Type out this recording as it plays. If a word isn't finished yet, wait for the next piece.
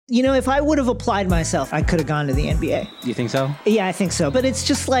if I would have applied myself, I could have gone to the NBA. You think so? Yeah, I think so. But it's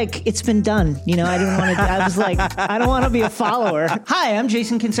just like, it's been done. I didn't want to, I was like, I don't want to be a follower. Hi, I'm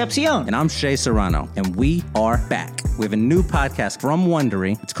Jason Concepcion. And I'm Shea Serrano. And we are back. We have a new podcast from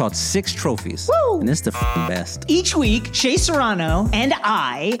Wondery. It's called Six Trophies. Woo! And it's the best. Each week, Shea Serrano and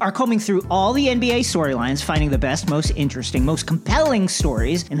I are combing through all the NBA storylines, finding the best, most interesting, most compelling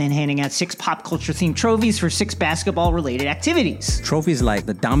stories, and then handing out 6 pop culture themed trophies for 6 basketball related activities. Trophies like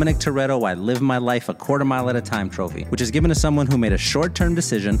the Dominic Toretto I Live My Life a Quarter Mile at a Time trophy, which is given to someone who made a short-term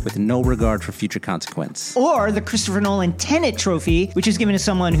decision with no regard for future consequence. Or the Christopher Nolan Tenet trophy, which is given to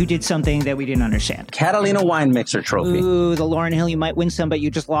someone who did something that we didn't understand. Catalina Wine Mixer trophy. Ooh, the Lauryn Hill, you might win some, but you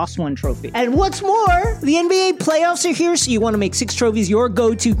just lost one trophy. And what's more, the NBA playoffs are here, so you want to make Six Trophies your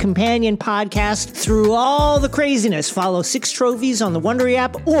go-to companion podcast through all the craziness. Follow Six Trophies on the Wondery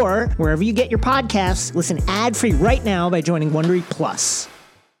app or wherever you get your podcasts. Listen ad-free right now by joining Wondery Plus.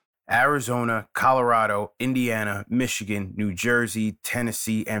 Arizona, Colorado, Indiana, Michigan, New Jersey,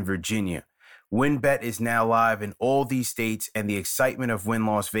 Tennessee, and Virginia. WynnBET is now live in all these states, and the excitement of Wynn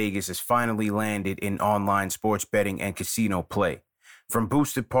Las Vegas has finally landed in online sports betting and casino play. From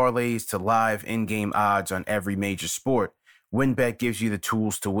boosted parlays to live in-game odds on every major sport, WynnBET gives you the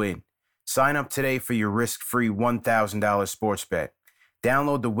tools to win. Sign up today for your risk-free $1,000 sports bet.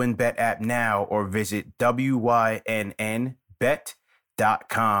 Download the WynnBET app now or visit wynnbet.com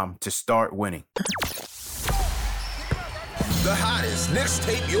to start winning. The hottest Knicks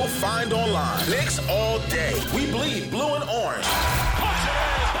tape you'll find online. Knicks all day. We bleed blue and orange.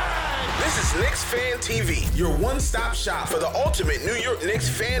 This is Knicks Fan TV, your one-stop shop for the ultimate New York Knicks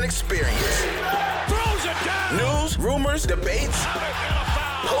fan experience. Throws it down. News, rumors, debates,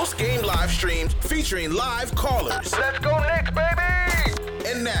 post-game live streams featuring live callers. Let's go Knicks, baby!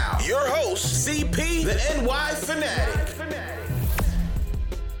 And now, your host, CP, the NY Fanatic.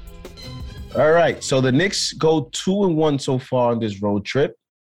 All right, so the Knicks go 2-1 so far on this road trip.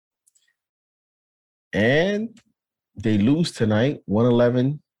 And they lose tonight,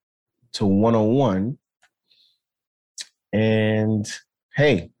 111-101. And,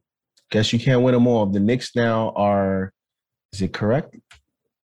 hey, guess you can't win them all. The Knicks now are, is it correct?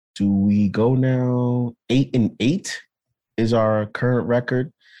 Do we go now 8-8 is our current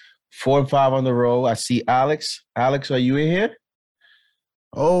record. 4-5 on the road. I see Alex. Alex, are you in here?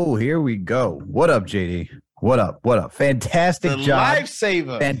 Oh, here we go. What up, JD? What up? What up? Fantastic job.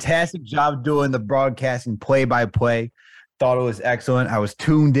 Lifesaver. Fantastic job doing the broadcasting play-by-play. Thought it was excellent. I was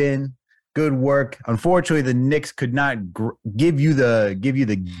tuned in. Good work. Unfortunately, the Knicks could not give you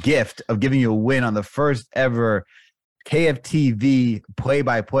the gift of giving you a win on the first ever KFTV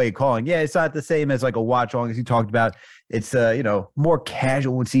play-by-play calling. Yeah, it's not the same as like a watch-along as you talked about. It's more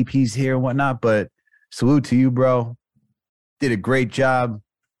casual when CP's here and whatnot, but salute to you, bro. Did a great job.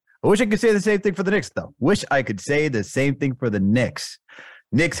 I wish I could say the same thing for the Knicks, though. Wish I could say the same thing for the Knicks.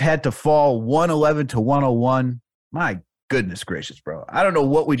 Knicks had to fall 111-101. My goodness gracious, bro. I don't know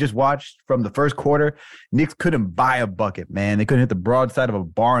what we just watched from the first quarter. Knicks couldn't buy a bucket, man. They couldn't hit the broadside of a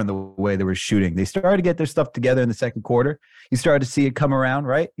barn the way they were shooting. They started to get their stuff together in the second quarter. You started to see it come around,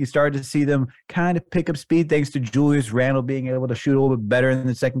 right? You started to see them kind of pick up speed thanks to Julius Randle being able to shoot a little bit better in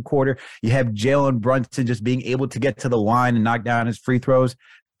the second quarter. You have Jalen Brunson just being able to get to the line and knock down his free throws.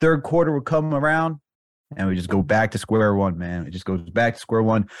 Third quarter would come around, and we just go back to square one, man. It just goes back to square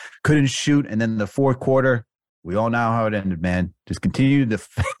one. Couldn't shoot, and then the fourth quarter, we all know how it ended, man. Just continued to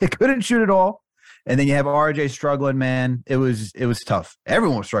 – they couldn't shoot at all. And then you have RJ struggling, man. It was tough.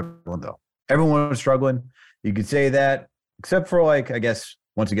 Everyone was struggling, though. Everyone was struggling. You could say that, except for, like, I guess,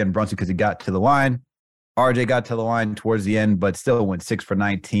 once again, Brunson because he got to the line. RJ got to the line towards the end, but still went 6 for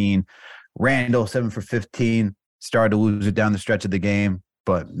 19. Randall, 7 for 15. Started to lose it down the stretch of the game.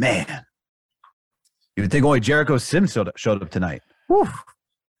 But, man, you would think only Jericho Sims showed up tonight. Whew.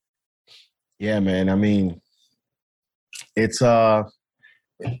 Yeah, man. I mean, it's the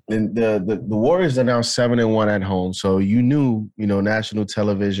Warriors are now 7-1 at home. So you knew, national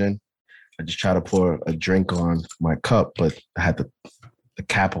television. I just tried to pour a drink on my cup, but I had the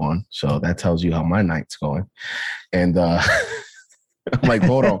cap on. So that tells you how my night's going. And I'm like,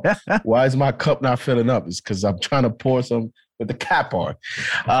 hold on. Why is my cup not filling up? It's because I'm trying to pour some with the cap on.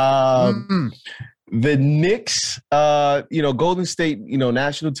 The Knicks, Golden State,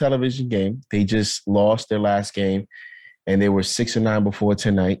 national television game. They just lost their last game, and they were 6-9 before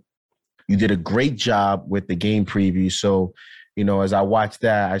tonight. You did a great job with the game preview. So, as I watched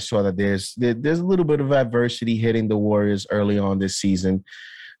that, I saw that there's a little bit of adversity hitting the Warriors early on this season.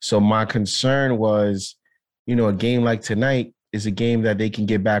 So my concern was, a game like tonight is a game that they can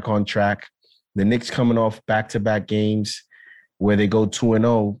get back on track. The Knicks coming off back-to-back games. where they go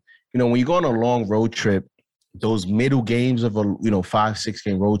 2-0. You know, when you go on a long road trip, those middle games of a 5-6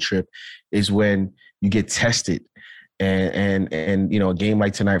 game road trip is when you get tested. And a game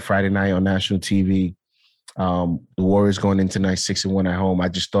like tonight, Friday night on national TV, the Warriors going into tonight 6-1 at home. I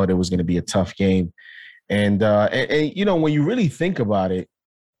just thought it was going to be a tough game. And when you really think about it,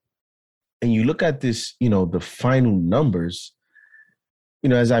 and you look at this, the final numbers,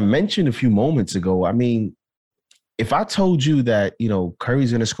 as I mentioned a few moments ago, I mean, if I told you that,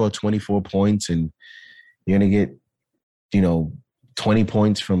 Curry's going to score 24 points and you're going to get, 20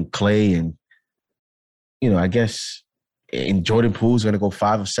 points from Clay and, I guess, and Jordan Poole's going to go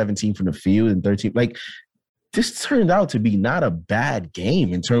 5 of 17 from the field and 13. Like, this turned out to be not a bad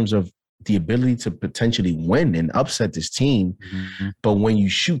game in terms of the ability to potentially win and upset this team. Mm-hmm. But when you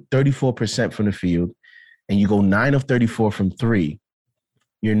shoot 34% from the field and you go 9 of 34 from 3,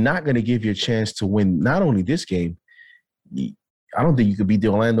 you're not going to give you a chance to win not only this game. I don't think you could beat the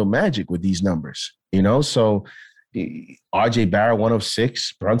Orlando Magic with these numbers, So RJ Barrett 1 of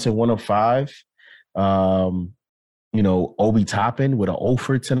 6, Brunson 1 of 5. Obi Toppin with an 0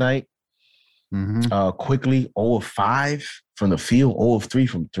 for tonight. Mm-hmm. Quickly 0 of 5 from the field, 0 of 3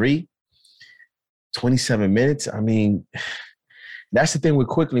 from 3. 27 minutes. I mean, that's the thing with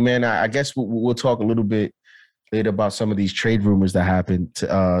Quickly, man. I guess we'll talk a little bit later about some of these trade rumors that happened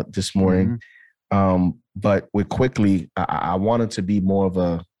this morning. Mm-hmm. But with Quickly, I wanted to be more of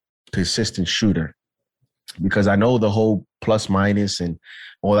a consistent shooter because I know the whole plus minus and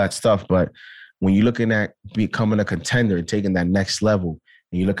all that stuff. But when you're looking at becoming a contender and taking that next level,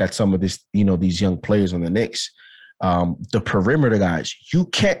 and you look at some of this, these young players on the Knicks, the perimeter guys, you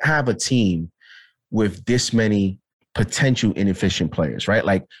can't have a team with this many potential inefficient players, right?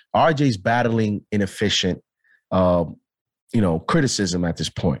 Like RJ's battling inefficient, criticism at this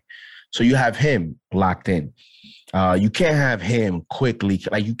point. So you have him locked in. You can't have him quickly.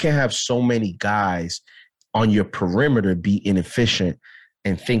 Like you can't have so many guys on your perimeter be inefficient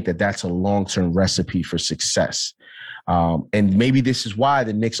and think that that's a long-term recipe for success. And maybe this is why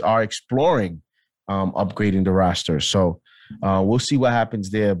the Knicks are exploring upgrading the roster. So we'll see what happens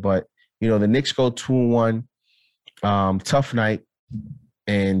there. But, the Knicks go 2-1, tough night.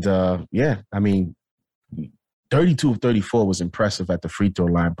 And, 32 of 34 was impressive at the free throw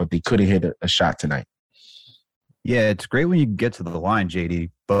line, but they couldn't hit a shot tonight. Yeah, it's great when you get to the line, JD,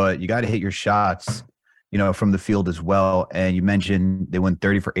 but you got to hit your shots, from the field as well. And you mentioned they went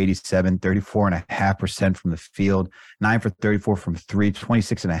 30 for 87, 34.5% from the field, 9 for 34 from 3,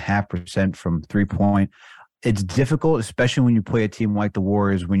 26.5% from 3-point. It's difficult, especially when you play a team like the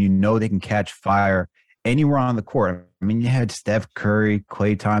Warriors, when you know they can catch fire anywhere on the court. I mean, you had Steph Curry,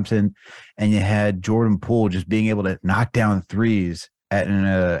 Klay Thompson, and you had Jordan Poole just being able to knock down threes at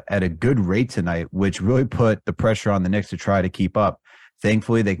a good rate tonight, which really put the pressure on the Knicks to try to keep up.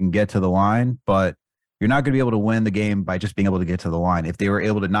 Thankfully, they can get to the line, but you're not going to be able to win the game by just being able to get to the line. If they were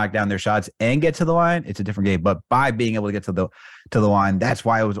able to knock down their shots and get to the line, it's a different game. But by being able to get to the line, that's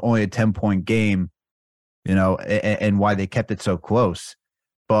why it was only a 10-point game, and why they kept it so close.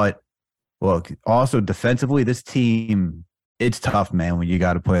 But look, also defensively, this team, it's tough, man, when you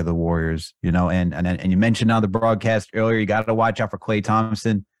got to play the Warriors, and you mentioned on the broadcast earlier, you got to watch out for Klay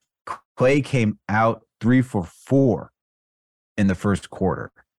Thompson. Klay came out 3 for 4 in the first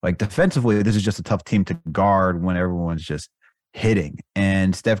quarter. Like defensively, this is just a tough team to guard when everyone's just hitting.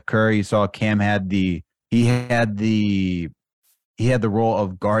 And Steph Curry, you saw Cam had the role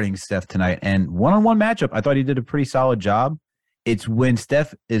of guarding Steph tonight. And one-on-one matchup, I thought he did a pretty solid job. It's when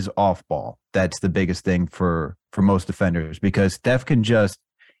Steph is off ball. That's the biggest thing for most defenders, because Steph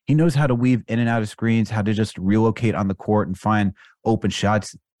he knows how to weave in and out of screens, how to just relocate on the court and find open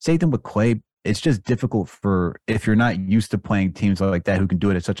shots. Same thing with Klay. It's just difficult if you're not used to playing teams like that who can do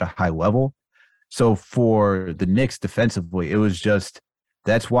it at such a high level. So for the Knicks defensively, it was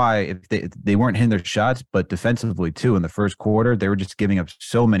that's why if they weren't hitting their shots, but defensively too in the first quarter, they were just giving up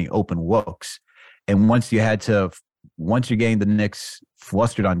so many open looks. And once you're getting the Knicks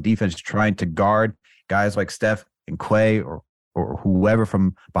flustered on defense, trying to guard guys like Steph and Klay or whoever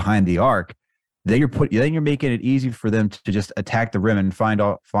from behind the arc, then you're making it easy for them to just attack the rim and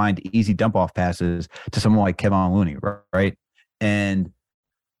find easy dump off passes to someone like Kevon Looney, right? And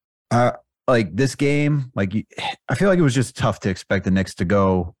like this game, I feel like it was just tough to expect the Knicks to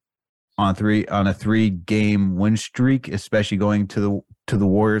go on a 3-game win streak, especially going to the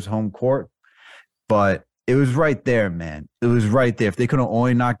Warriors' home court. But it was right there, man. It was right there. If they could have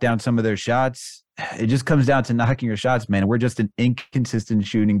only knocked down some of their shots, it just comes down to knocking your shots, man. We're just an inconsistent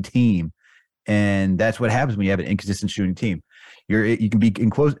shooting team. And that's what happens when you have an inconsistent shooting team. You can be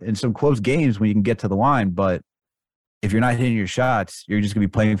in some close games when you can get to the line, but if you're not hitting your shots, you're just going to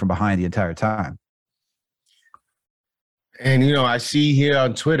be playing from behind the entire time. And, I see here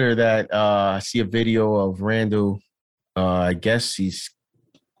on Twitter that I see a video of Randall. I guess he's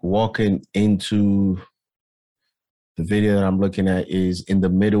walking into the video that I'm looking at is in the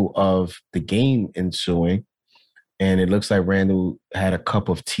middle of the game ensuing. And it looks like Randall had a cup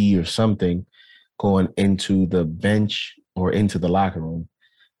of tea or something going into the bench or into the locker room.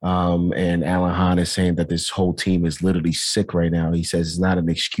 And Alan Hahn is saying that this whole team is literally sick right now. He says it's not an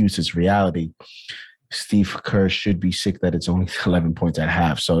excuse, it's reality. Steve Kerr should be sick that it's only 11 points at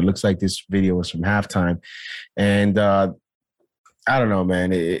half. So it looks like this video was from halftime. And I don't know,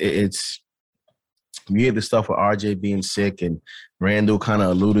 man. It's we had the stuff with RJ being sick, and Randall kind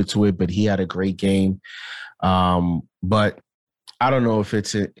of alluded to it, but he had a great game. But I don't know if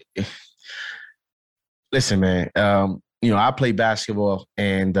it's listen, man. I played basketball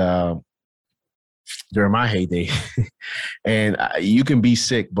and during my heyday, and you can be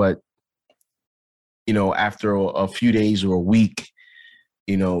sick, but after a few days or a week,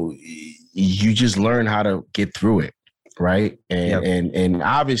 you just learn how to get through it, right? And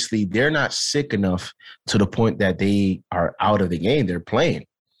obviously they're not sick enough to the point that they are out of the game. They're playing,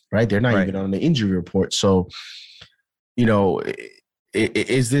 right? They're not even on the injury report. So,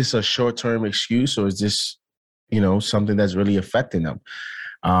 is this a short-term excuse, or is this, something that's really affecting them?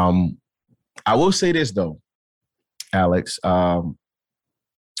 I will say this though, Alex,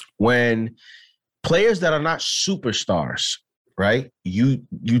 when players that are not superstars, right? You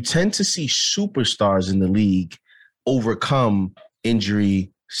tend to see superstars in the league overcome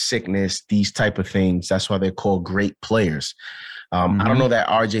injury, sickness, these type of things. That's why they're called great players. I don't know that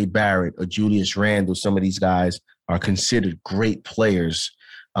RJ Barrett or Julius Randle, some of these guys are considered great players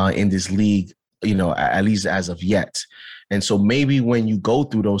in this league, at least as of yet. And so maybe when you go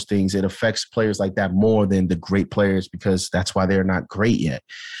through those things, it affects players like that more than the great players, because that's why they're not great yet.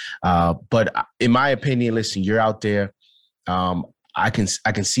 But in my opinion, listen, you're out there. I can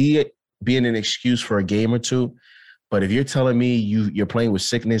see it being an excuse for a game or two. But if you're telling me you're playing with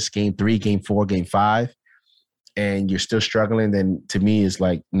sickness, game 3, game 4, game 5, and you're still struggling, then to me it's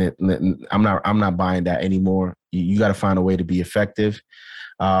like I'm not buying that anymore. You got to find a way to be effective.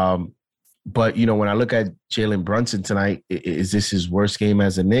 But, when I look at Jalen Brunson tonight, is this his worst game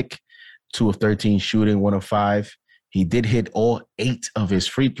as a Knick? 2 of 13 shooting, 1 of 5. He did hit all 8 of his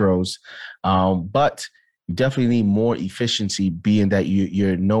free throws. But you definitely need more efficiency, being that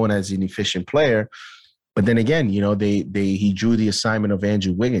you're known as an efficient player. But then again, he drew the assignment of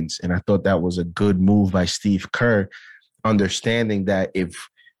Andrew Wiggins. And I thought that was a good move by Steve Kerr, understanding that if,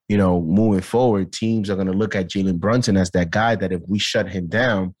 moving forward, teams are going to look at Jalen Brunson as that guy that if we shut him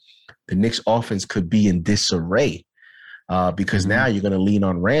down, the Knicks offense could be in disarray because now you're going to lean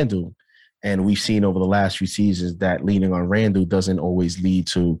on Randall. And we've seen over the last few seasons that leaning on Randall doesn't always lead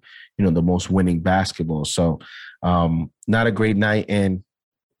to, the most winning basketball. So not a great night. And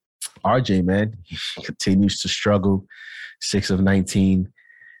RJ, man, he continues to struggle, 6 of 19.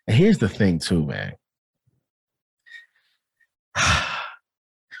 And here's the thing too, man.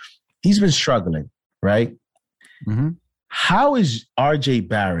 He's been struggling, right? Mm-hmm. How is RJ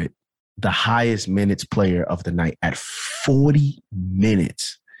Barrett the highest minutes player of the night at 40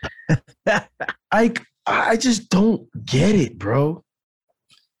 minutes? I just don't get it, bro.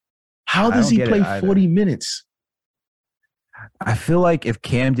 How does he play 40 minutes? I feel like if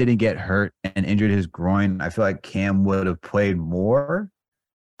Cam didn't get hurt and injured his groin, I feel like Cam would have played more.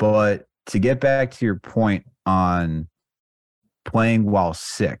 But to get back to your point on playing while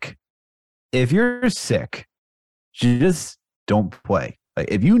sick, if you're sick, just don't play. Like,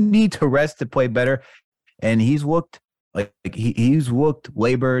 if you need to rest to play better, and he's looked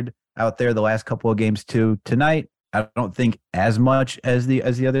labored out there the last couple of games too. Tonight, I don't think as much as the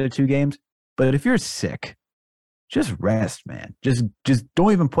other 2 games. But if you're sick, just rest, man. Just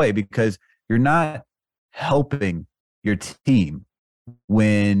don't even play, because you're not helping your team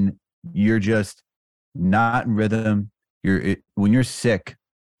when you're just not in rhythm. When you're sick,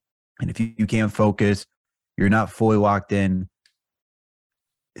 and if you can't focus, you're not fully locked in.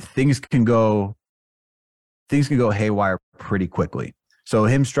 Things can go haywire pretty quickly. So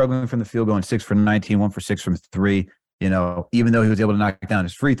him struggling from the field, going 6 for 19, 1 for 6 from 3, even though he was able to knock down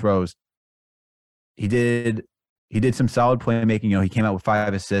his free throws, he did some solid playmaking. He came out with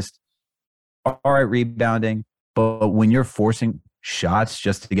 5 assists, all right, rebounding. But when you're forcing shots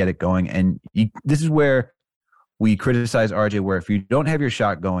just to get it going, and this is where we criticize RJ, where if you don't have your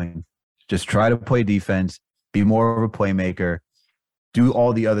shot going, just try to play defense, be more of a playmaker, do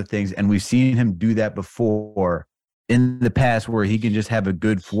all the other things. And we've seen him do that before in the past, where he can just have a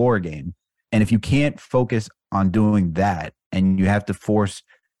good floor game. And if you can't focus on doing that and you have to force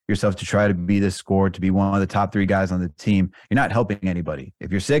yourself to try to be the scorer, to be one of the top 3 guys on the team, you're not helping anybody.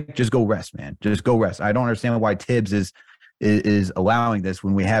 If you're sick, just go rest, man. Just go rest. I don't understand why Tibbs is allowing this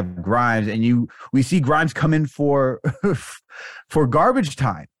when we have Grimes, and we see Grimes come in for for garbage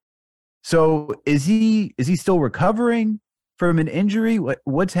time. So is he still recovering from an injury?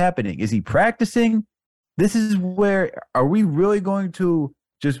 What's happening? Is he practicing? This is where, are we really going to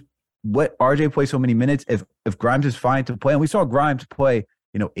just let RJ play so many minutes if Grimes is fine to play? And we saw Grimes play,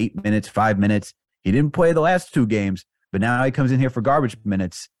 8 minutes, 5 minutes. He didn't play the last 2 games, but now he comes in here for garbage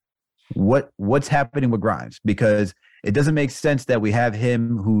minutes. What's happening with Grimes? Because it doesn't make sense that we have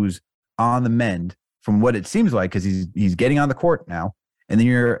him who's on the mend from what it seems like, because he's getting on the court now, and then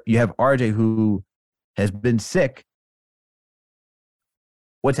you have RJ who has been sick.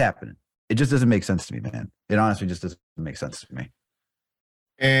 What's happening? It just doesn't make sense to me, man. It honestly just doesn't make sense to me.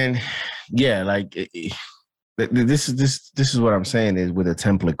 And yeah, like this is what I'm saying is with a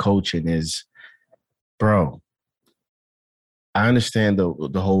template coaching is, bro, I understand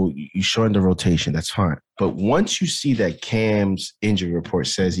the whole, you shorten the rotation, that's fine. But once you see that Cam's injury report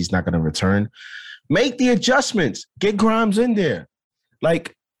says he's not going to return, make the adjustments. Get Grimes in there.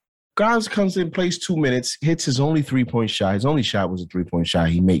 Like, Grimes comes in, plays 2 minutes, hits his only 3-point shot. His only shot was a 3-point shot.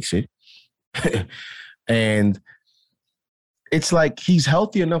 He makes it. And it's like he's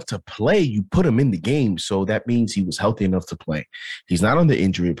healthy enough to play. You put him in the game, so that means he was healthy enough to play. He's not on the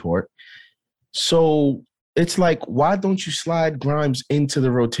injury report. So it's like, why don't you slide Grimes into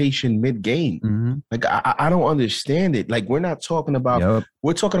the rotation mid-game? Mm-hmm. Like, I don't understand it. Like, we're not talking about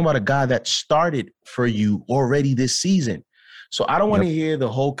we're talking about a guy that started for you already this season. So I don't want to hear the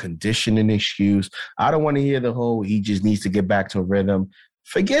whole conditioning excuse. I don't want to hear the whole he just needs to get back to a rhythm.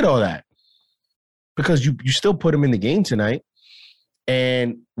 Forget all that. Because you still put him in the game tonight.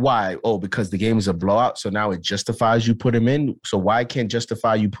 And why? Oh, because the game is a blowout, so now it justifies you put him in. So why can't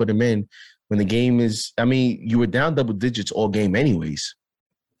justify you put him in when the game is, I mean, you were down double digits all game anyways.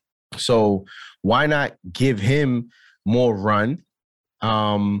 So why not give him more run?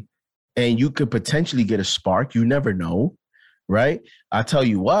 And you could potentially get a spark. You never know, right? I tell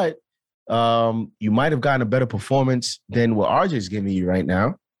you what, you might have gotten a better performance than what RJ's giving you right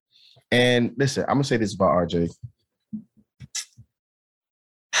now. And listen, I'm going to say this about RJ.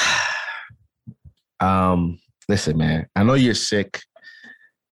 Listen, man, I know you're sick,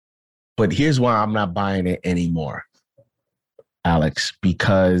 but here's why I'm not buying it anymore, Alex,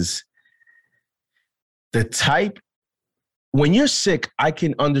 because when you're sick, I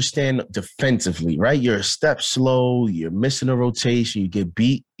can understand defensively, right? You're a step slow, you're missing a rotation, you get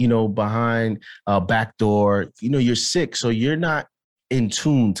beat, behind a back door, you're sick, so you're not in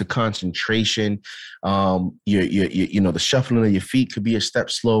tune to concentration. The shuffling of your feet could be a step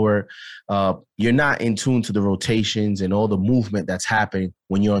slower. You're not in tune to the rotations and all the movement that's happening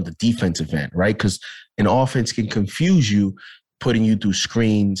when you're on the defensive end, right? Because an offense can confuse you, putting you through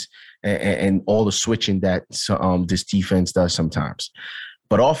screens and all the switching that this defense does sometimes.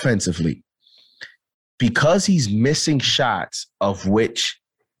 But offensively, because he's missing shots of which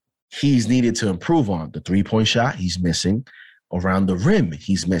he's needed to improve on, the 3-point shot he's missing, around the rim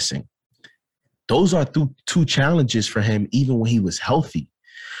he's missing. Those are two challenges for him even when he was healthy.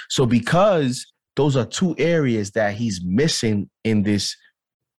 So because those are 2 areas that he's missing in this,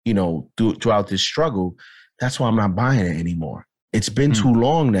 throughout this struggle, that's why I'm not buying it anymore. It's been too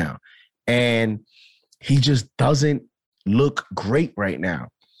long now. And he just doesn't look great right now.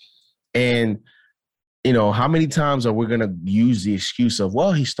 And, how many times are we going to use the excuse of,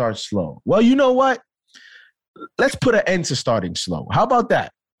 well, he starts slow? Well, you know what? Let's put an end to starting slow. How about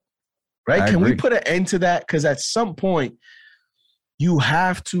that? Right? Can we put an end to that? Because at some point, you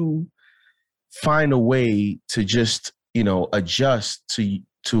have to find a way to just, adjust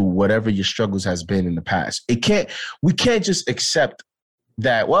to whatever your struggles has been in the past. We can't just accept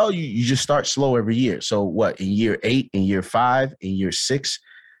that, well, you just start slow every year. So what, in year 8, in year 5, in year 6,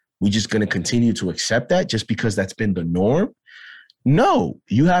 we just going to continue to accept that just because that's been the norm? No,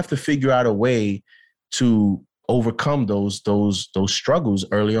 you have to figure out a way to overcome those struggles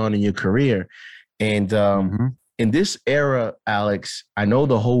early on in your career. And in this era, Alex, I know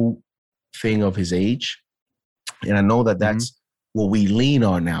the whole thing of his age, and I know that that's what we lean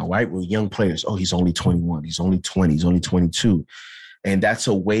on now, right? With young players. Oh, he's only 21. He's only 20. He's only 22. And that's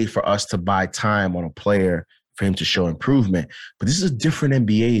a way for us to buy time on a player for him to show improvement. But this is a different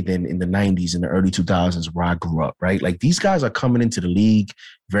NBA than in the 90s and the early 2000s where I grew up, right? Like, these guys are coming into the league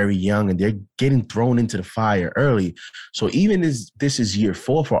very young and they're getting thrown into the fire early. So even as this is year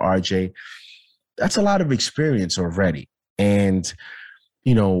 4 for RJ, that's a lot of experience already. And,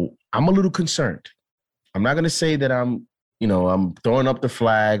 I'm a little concerned. I'm not going to say that I'm throwing up the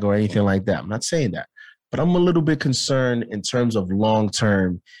flag or anything like that. I'm not saying that. But I'm a little bit concerned in terms of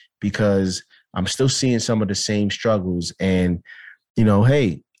long-term because I'm still seeing some of the same struggles. And,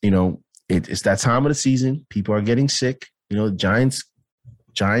 it's that time of the season. People are getting sick. Giants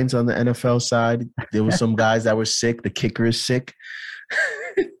on the NFL side, there were some guys that were sick. The kicker is sick.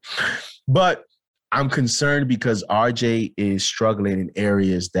 But I'm concerned because RJ is struggling in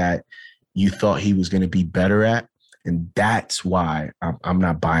areas that you thought he was going to be better at. And that's why I'm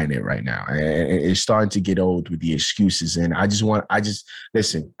not buying it right now. It's starting to get old with the excuses. And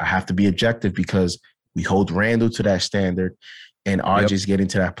listen, I have to be objective because we hold Randall to that standard. And RJ's getting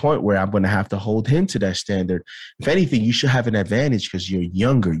to that point where I'm going to have to hold him to that standard. If anything, you should have an advantage because you're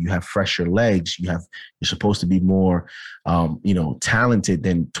younger. You have fresher legs. You're supposed to be more, talented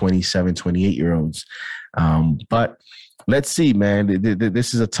than 27, 28-year-olds. But let's see, man.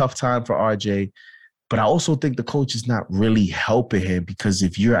 This is a tough time for RJ. But I also think the coach is not really helping him because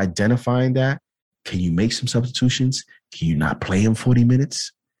if you're identifying that, can you make some substitutions? Can you not play him 40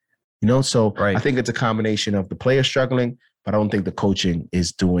 minutes? So right. I think it's a combination of the player struggling, but I don't think the coaching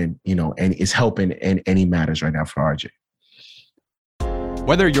is doing, and is helping in any matters right now for RJ.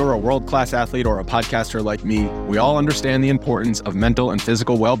 Whether you're a world-class athlete or a podcaster like me, we all understand the importance of mental and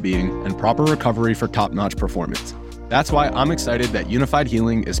physical well-being and proper recovery for top-notch performance. That's why I'm excited that Unified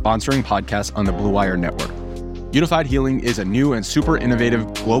Healing is sponsoring podcasts on the Blue Wire Network. Unified Healing is a new and super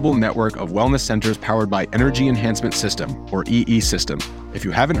innovative global network of wellness centers powered by Energy Enhancement System, or EE System. If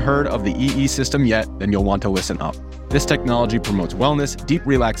you haven't heard of the EE System yet, then you'll want to listen up. This technology promotes wellness, deep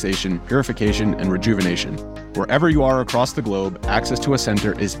relaxation, purification, and rejuvenation. Wherever you are across the globe, access to a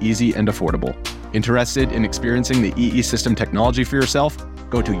center is easy and affordable. Interested in experiencing the EE System technology for yourself?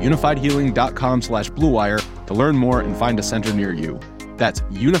 Go to unifiedhealing.com/bluewire to learn more and find a center near you. That's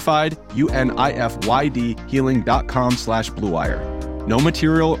unified, UNIFYD, healing.com/bluewire. No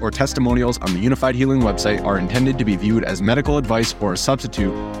material or testimonials on the Unified Healing website are intended to be viewed as medical advice or a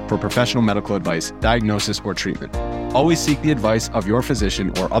substitute for professional medical advice, diagnosis, or treatment. Always seek the advice of your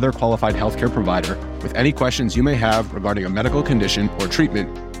physician or other qualified healthcare provider with any questions you may have regarding a medical condition or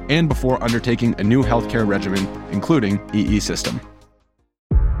treatment and before undertaking a new healthcare regimen, including EE System.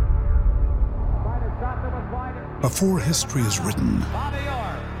 Before history is written,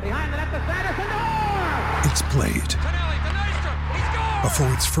 it's played.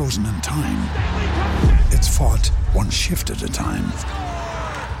 Before it's frozen in time, it's fought one shift at a time.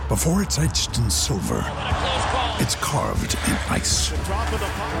 Before it's etched in silver, it's carved in ice.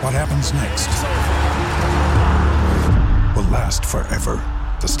 What happens next will last forever.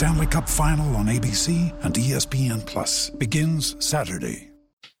 The Stanley Cup Final on ABC and ESPN Plus begins Saturday.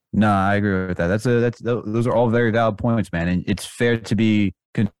 No, I agree with that. Those are all very valid points, man. And it's fair to be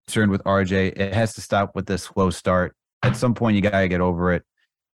concerned with RJ. It has to stop with this slow start. At some point, you got to get over it,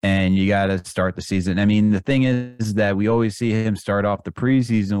 and you got to start the season. I mean, the thing is that we always see him start off the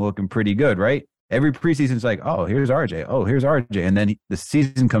preseason looking pretty good, right? Every preseason is like, oh, here's RJ. Oh, here's RJ. And then the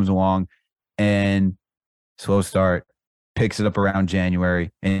season comes along, and slow start, picks it up around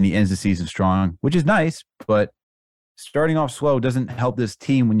January, and he ends the season strong, which is nice, but starting off slow doesn't help this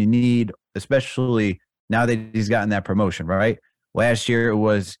team when you need, especially now that he's gotten that promotion, right? Last year it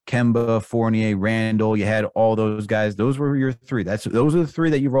was Kemba, Fournier, Randall. You had all those guys. Those were your three. Those are the three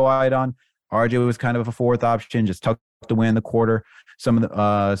that you relied on. RJ was kind of a fourth option, just tucked away in the quarter some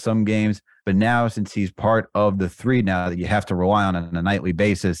games. But now, since he's part of the three now that you have to rely on a nightly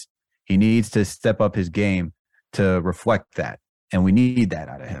basis, he needs to step up his game to reflect that, and we need that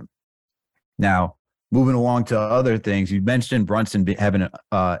out of him. Now, moving along to other things, you mentioned Brunson having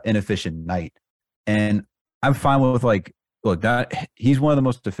an inefficient night. And I'm fine with, he's one of the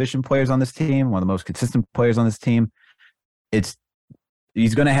most efficient players on this team, one of the most consistent players on this team.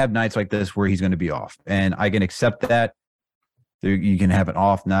 He's going to have nights like this where he's going to be off. And I can accept that. You can have an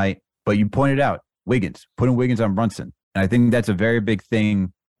off night. But you pointed out, putting Wiggins on Brunson. And I think that's a very big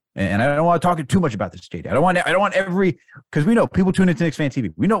thing. And I don't want to talk too much about this, JD. I don't want because we know people tune into Knicks Fan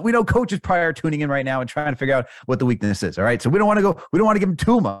TV. We know coaches probably are tuning in right now and trying to figure out what the weakness is. All right, so we don't want to give him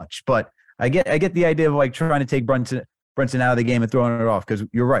too much. But I get the idea of trying to take Brunson out of the game and throwing it off, because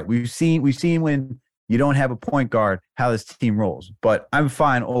you're right. We've seen when you don't have a point guard how this team rolls. But I'm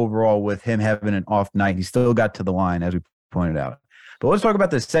fine overall with him having an off night. He still got to the line, as we pointed out. But let's talk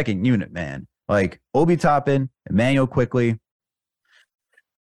about the second unit, man. Obi Toppin, Emmanuel Quickley.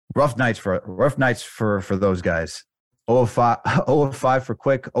 Rough nights for those guys. 0-5 for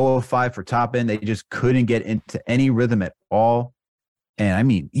Quick, 0-5 for Toppin. They just couldn't get into any rhythm at all. And I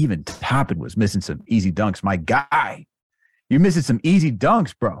mean, even Toppin was missing some easy dunks. My guy, You're missing some easy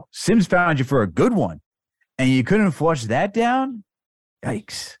dunks, bro. Sims found you for a good one, and you couldn't flush that down?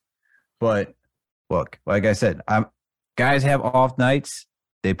 Yikes. But look, like I said, guys have off nights.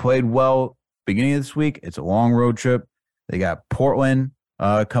 They played well beginning of this week. It's a long road trip. They got Portland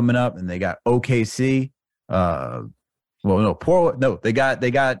coming up, and they got OKC. Portland. No, they got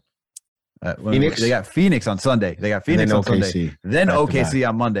Phoenix. They got Phoenix on Sunday. They got Phoenix on Sunday. Then OKC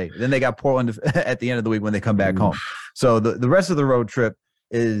on Monday. Then they got Portland at the end of the week when they come back home. So the rest of the road trip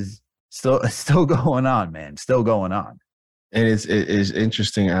is still going on, man. Still going on. And it's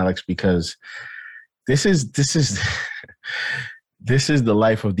interesting, Alex, because this is this is the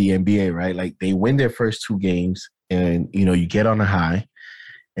life of the NBA, right? Like, they win their first 2 games, and you get on a high,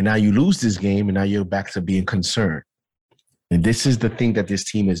 and now you lose this game, and now you're back to being concerned. And this is the thing that this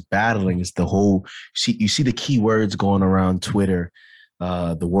team is battling, is the whole you see the key words going around Twitter,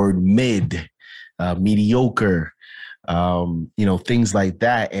 the word mid, mediocre, things like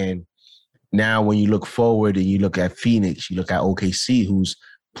that. And now when you look forward and you look at Phoenix, you look at OKC, who's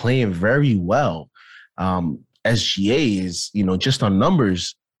playing very well. SGA is, just on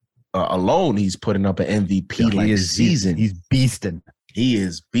numbers alone, he's putting up an MVP like season. He's beasting. He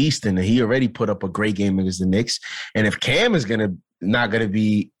is beasting, and he already put up a great game against the Knicks. And if Cam is not gonna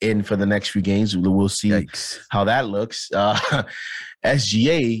be in for the next few games, we'll see how that looks.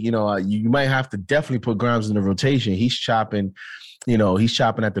 SGA, you might have to definitely put Grimes in the rotation. He's chopping, at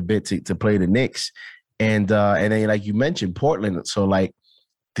the bit to play the Knicks, and then, like you mentioned, Portland. So, like,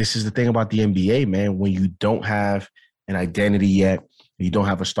 this is the thing about the NBA, man. When you don't have an identity yet, you don't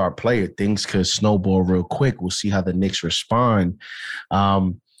have a star player, things could snowball real quick. We'll see how the Knicks respond.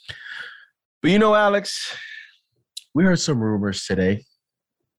 But Alex, we heard some rumors today,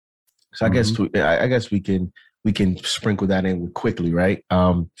 so I guess we can sprinkle that in quickly, right?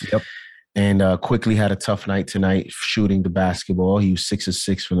 Yep. And Quickly had a tough night tonight shooting the basketball. He was 6 of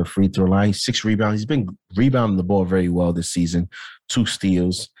 6 from the free throw line, 6 rebounds. He's been rebounding the ball very well this season. 2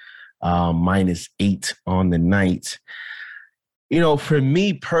 steals, -8 on the night. For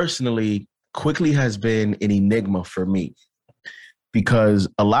me personally, Quickly has been an enigma for me, because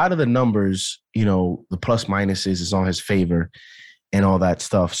a lot of the numbers, the plus minuses is on his favor and all that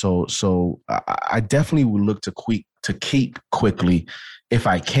stuff. So I definitely would look to keep Quickly if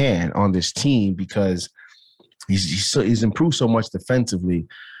I can on this team, because he's improved so much defensively.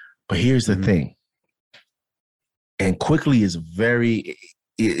 But here's the thing, and Quickly is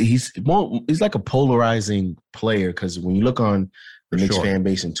he's like a polarizing player, because when you look on the Knicks fan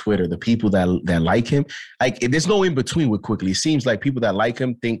base and Twitter, the people that like him, like, there's no in between with Quickly. It seems like people that like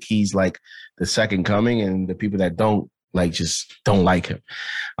him think he's like the second coming, and the people that don't just don't like him.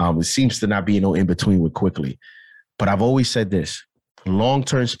 It seems to not be no in between with Quickly. But I've always said this: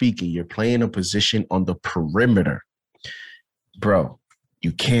 long-term speaking, you're playing a position on the perimeter, bro.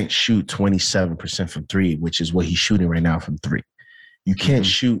 You can't shoot 27% from 3, which is what he's shooting right now from 3. You can't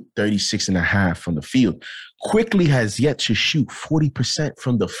shoot 36.5 from the field. Quickly has yet to shoot 40%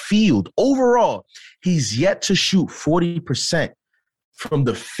 from the field. Overall, he's yet to shoot 40% from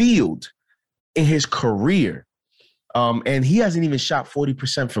the field in his career. And he hasn't even shot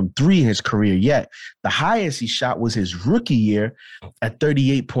 40% from 3 in his career yet. The highest he shot was his rookie year at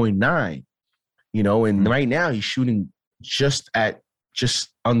 38.9. And right now he's shooting just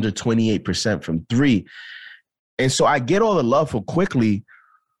under 28% from 3. And so I get all the love for Quickly,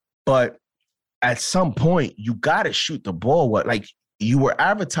 but at some point you got to shoot the ball. Like, you were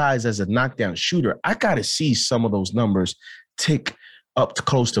advertised as a knockdown shooter. I got to see some of those numbers tick up to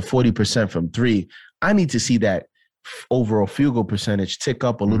close to 40% from 3. I need to see that overall field goal percentage tick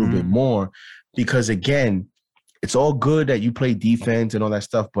up a little bit more, because, again, it's all good that you play defense and all that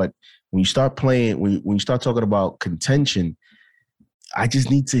stuff, but when you start playing, when you start talking about contention, I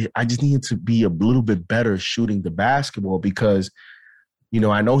just need to be a little bit better shooting the basketball, because,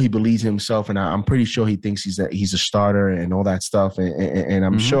 I know he believes in himself, and I'm pretty sure he thinks he's a starter and all that stuff. And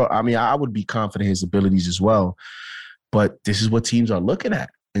I'm sure, I would be confident in his abilities as well. But this is what teams are looking at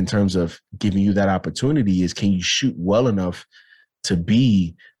in terms of giving you that opportunity, is, can you shoot well enough to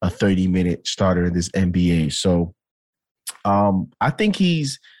be a 30-minute starter in this NBA? So I think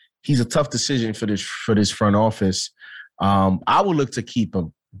he's a tough decision for this front office. I would look to keep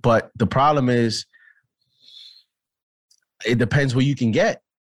him, but the problem is, it depends what you can get,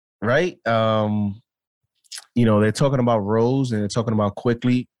 right? They're talking about Rose, and they're talking about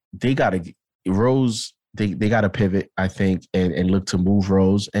Quickly. They got to Rose. They got to pivot, I think, and look to move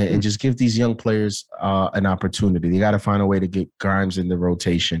Rose and just give these young players an opportunity. They got to find a way to get Grimes in the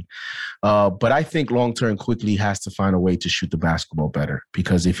rotation. But I think long-term, Quickly has to find a way to shoot the basketball better,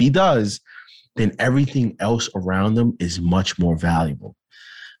 because if he does, then everything else around them is much more valuable.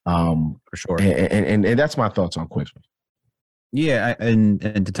 For sure. And that's my thoughts on Quickly. Yeah, and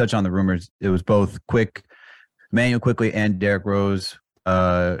to touch on the rumors, it was both Manuel Quickly and Derrick Rose.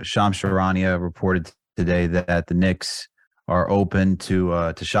 Shams Charania reported today that the Knicks are open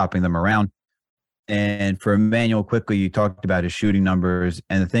to shopping them around. And for Emmanuel Quickly, you talked about his shooting numbers.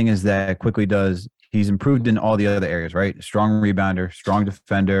 And the thing is that Quickly he's improved in all the other areas, right? Strong rebounder, strong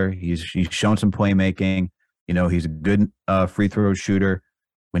defender. He's shown some playmaking. He's a good free throw shooter.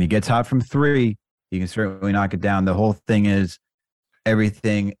 When he gets hot from three, he can certainly knock it down. The whole thing is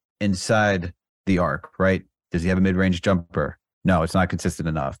everything inside the arc, right? Does he have a mid-range jumper? No, it's not consistent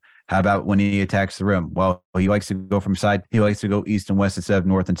enough. How about when he attacks the rim? Well, he likes to go from side. He likes to go east and west instead of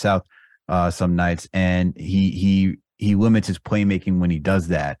north and south some nights. And he limits his playmaking when he does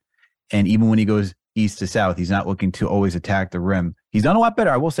that. And even when he goes east to south, he's not looking to always attack the rim. He's done a lot better.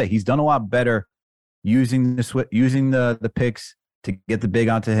 I will say he's done a lot better using the picks to get the big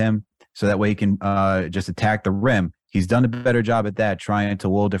onto him so that way he can just attack the rim. He's done a better job at that, trying to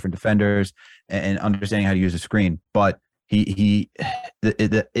lull different defenders and understanding how to use a screen. But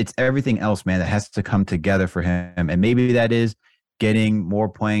it's everything else, man, that has to come together for him. And maybe that is getting more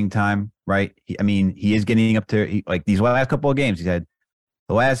playing time, right? He is getting up to like these last couple of games. He's had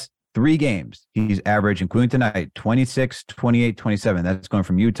the last 3 games. He's averaging, including tonight, 26, 28, 27. That's going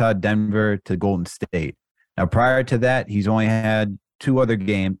from Utah, Denver to Golden State. Now, prior to that, he's only had 3 other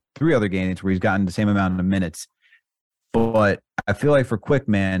games where he's gotten the same amount of minutes. But I feel like for Quick,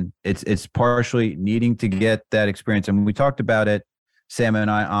 man, it's partially needing to get that experience. And we talked about it, Sam and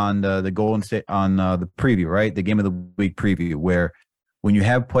I, on the Golden State, on the preview, right? The game of the week preview, where when you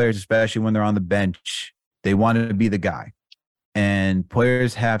have players, especially when they're on the bench, they want to be the guy. And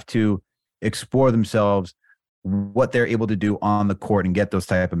players have to explore themselves, what they're able to do on the court and get those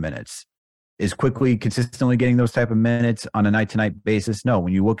type of minutes. Is Quickly consistently getting those type of minutes on a night-to-night basis? No.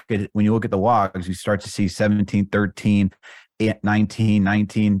 When you look at the logs, you start to see 17, 13, 19,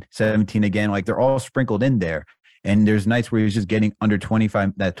 19, 17 again. Like, they're all sprinkled in there. And there's nights where he's just getting under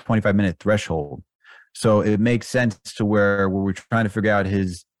 25-minute threshold. So it makes sense to where we're trying to figure out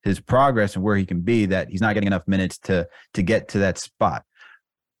his progress and where he can be, that he's not getting enough minutes to get to that spot.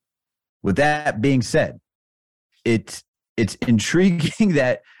 With that being said, it's intriguing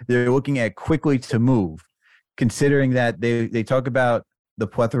that they're looking at Quickly to move, considering that they talk about the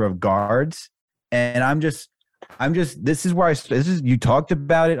plethora of guards. And this is you talked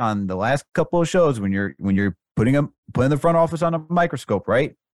about it on the last couple of shows when you're putting the front office on a microscope,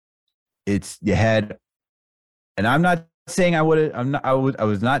 right? You had, and I'm not saying I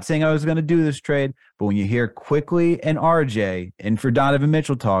was not saying I was going to do this trade, but when you hear Quickly and RJ and for Donovan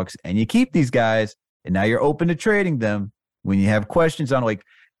Mitchell talks, and you keep these guys, and now you're open to trading them, when you have questions on, like,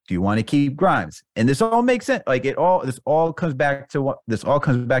 do you want to keep Grimes? And this all makes sense. Like, this all comes back to one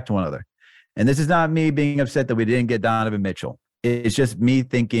another. And this is not me being upset that we didn't get Donovan Mitchell. It's just me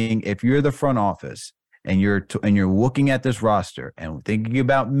thinking, if you're the front office and you're looking at this roster and thinking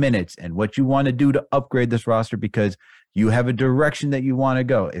about minutes and what you want to do to upgrade this roster because you have a direction that you want to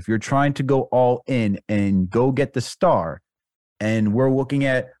go. If you're trying to go all in and go get the star, and we're looking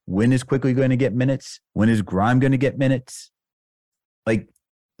at, when is Quickly going to get minutes? When is Grime going to get minutes? Like,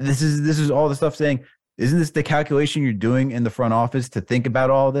 this is all the stuff saying, isn't this the calculation you're doing in the front office to think about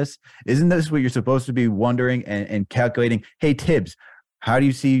all this? Isn't this what you're supposed to be wondering and calculating? Hey, Tibbs, how do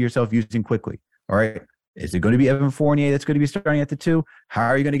you see yourself using Quickly? All right. Is it going to be Evan Fournier that's going to be starting at the 2? How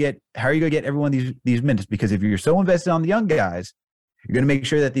are you going to get everyone these minutes? Because if you're so invested on the young guys, you're going to make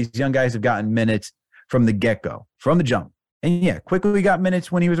sure that these young guys have gotten minutes from the get-go, from the jump. And yeah, Quickly got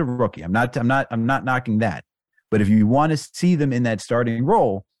minutes when he was a rookie. I'm not knocking that. But if you want to see them in that starting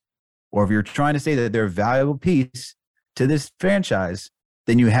role, or if you're trying to say that they're a valuable piece to this franchise,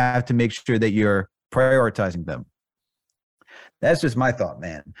 then you have to make sure that you're prioritizing them. That's just my thought,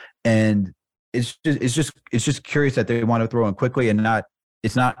 man. And it's just curious that they want to throw in Quickly and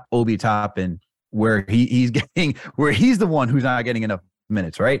it's not Obi Toppin where he's the one who's not getting enough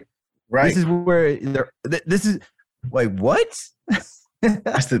minutes, right? Right. This is where this is. Wait, what?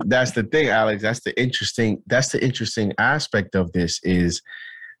 That's the thing, Alex. That's the interesting aspect of this is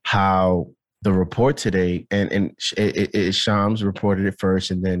how the report today, and Shams reported it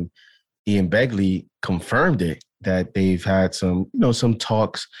first, and then Ian Begley confirmed it, that they've had some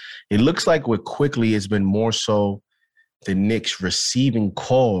talks. It looks like what Quickly has been more so the Knicks receiving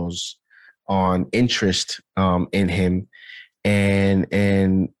calls on interest in him,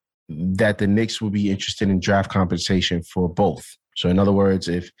 and that the Knicks will be interested in draft compensation for both. So in other words,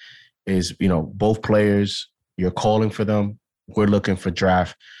 if both players, you're calling for them, we're looking for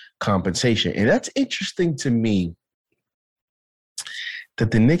draft compensation. And that's interesting to me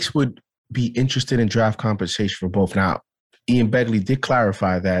that the Knicks would be interested in draft compensation for both. Now, Ian Begley did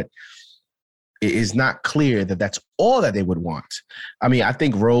clarify that it is not clear that that's all that they would want. I mean, I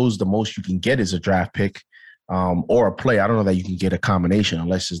think Rose, the most you can get is a draft pick or a play. I don't know that you can get a combination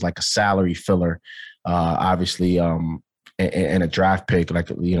unless it's like a salary filler, obviously, and a draft pick, like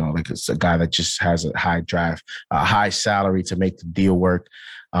it's a guy that just has a high salary to make the deal work.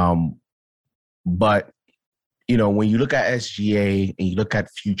 But, when you look at SGA and you look at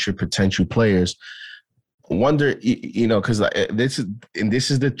future potential players, wonder, because this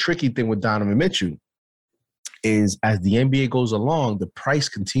is the tricky thing with Donovan Mitchell, is as the NBA goes along, the price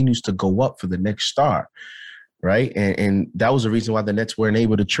continues to go up for the next star, right? And that was the reason why the Nets weren't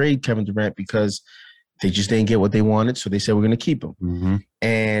able to trade Kevin Durant, because they just didn't get what they wanted, so they said, we're going to keep him. Mm-hmm.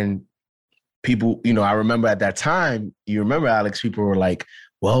 And people, I remember at that time, you remember, Alex, people were like,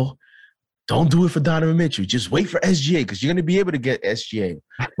 well, don't do it for Donovan Mitchell. Just wait for SGA because you're going to be able to get SGA.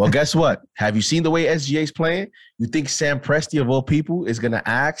 Well, guess what? Have you seen the way SGA's playing? You think Sam Presti, of all people, is going to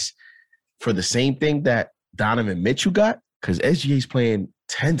ask for the same thing that Donovan Mitchell got? Because SGA's playing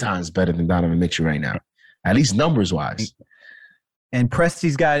 10 times better than Donovan Mitchell right now, at least numbers-wise. And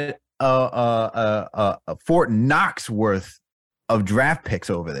Presti's got a Fort Knox worth of draft picks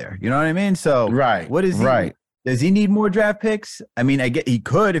over there. You know what I mean? So right. What is he? Right. Does he need more draft picks? I mean, I get he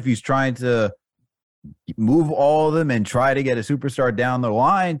could if he's trying to move all of them and try to get a superstar down the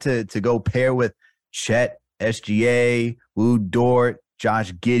line to go pair with Chet, SGA, Lou Dort,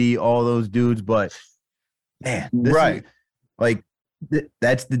 Josh Giddey, all those dudes. But man, right,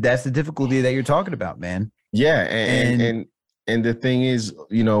 that's the difficulty that you're talking about, man. Yeah, and the thing is,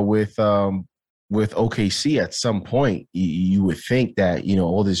 with OKC, at some point, you would think that,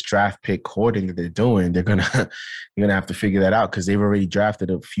 all this draft pick hoarding that they're doing, you're gonna have to figure that out, because they've already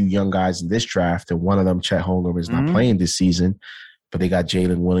drafted a few young guys in this draft, and one of them, Chet Holmgren, is not playing this season, but they got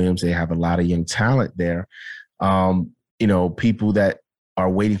Jalen Williams. They have a lot of young talent there. People that are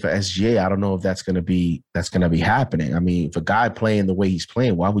waiting for SGA, I don't know if that's gonna be happening. I mean, if a guy playing the way he's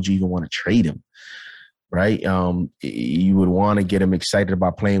playing, why would you even want to trade him? Right? You would want to get him excited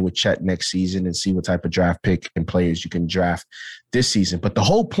about playing with Chet next season and see what type of draft pick and players you can draft this season. But the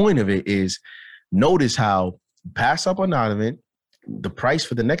whole point of it is, notice how pass up on Donovan, the price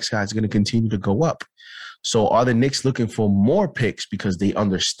for the next guy is going to continue to go up. So are the Knicks looking for more picks because they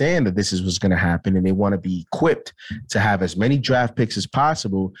understand that this is what's going to happen, and they want to be equipped to have as many draft picks as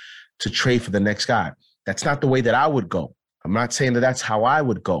possible to trade for the next guy? That's not the way that I would go. I'm not saying that that's how I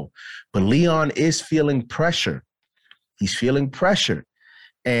would go, but Leon is feeling pressure. He's feeling pressure.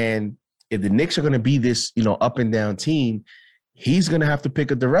 And if the Knicks are going to be this, up and down team, he's going to have to pick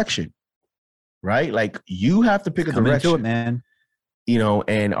a direction, right? Like, you have to pick a direction. Into it, man.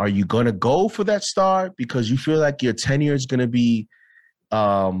 And are you going to go for that star because you feel like your tenure is going to be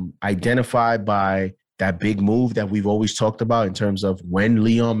identified by that big move that we've always talked about in terms of when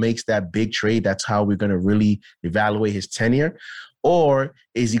Leon makes that big trade, that's how we're going to really evaluate his tenure? Or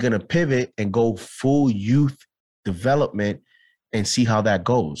is he going to pivot and go full youth development and see how that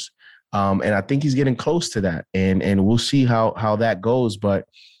goes? And I think he's getting close to that, and we'll see how that goes. But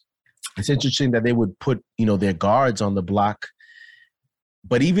it's interesting that they would put, their guards on the block.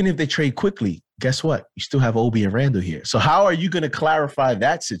 But even if they trade quickly, guess what? You still have Obi and Randall here. So how are you going to clarify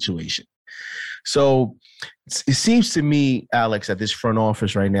that situation? So it seems to me, Alex, that this front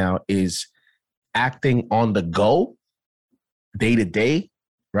office right now is acting on the go, day to day,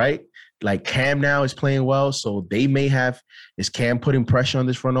 right? Like, Cam now is playing well, so they may have – is Cam putting pressure on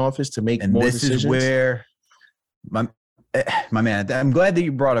this front office to make more decisions? And this is where my man, I'm glad that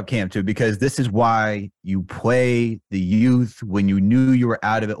you brought up Cam too, because this is why you play the youth when you knew you were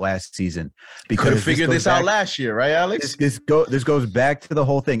out of it last season. Because could have figured this out last year, right, Alex? This goes back to the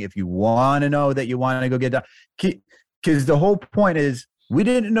whole thing. If you want to know that you want to go get down, because the whole point is, we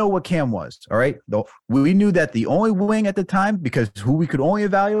didn't know what Cam was, all right? We knew that the only wing at the time, because who we could only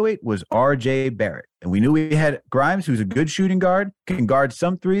evaluate, was R.J. Barrett. And we knew we had Grimes, who's a good shooting guard, can guard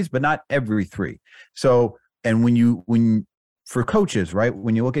some threes, but not every three. So, and when for coaches, right,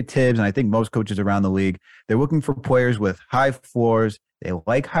 when you look at Tibbs, and I think most coaches around the league, they're looking for players with high floors. They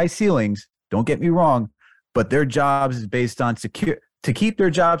like high ceilings. Don't get me wrong, but their jobs is based on secure. To keep their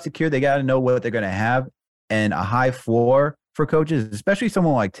job secure, they got to know what they're going to have, and a high floor for coaches, especially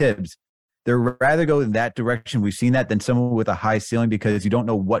someone like Tibbs, they'd rather go in that direction. We've seen that than someone with a high ceiling, because you don't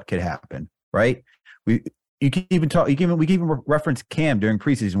know what could happen, right? We can even reference Cam during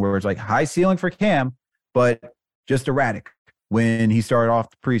preseason, where it's like high ceiling for Cam, but just erratic when he started off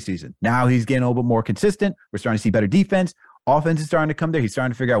the preseason. Now he's getting a little bit more consistent. We're starting to see better defense. Offense is starting to come there. He's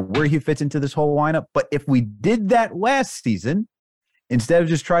starting to figure out where he fits into this whole lineup. But if we did that last season, instead of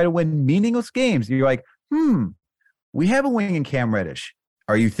just try to win meaningless games, you're like, we have a wing in Cam Reddish.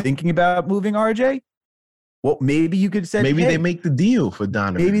 Are you thinking about moving RJ? Well, maybe you could say maybe they make the deal for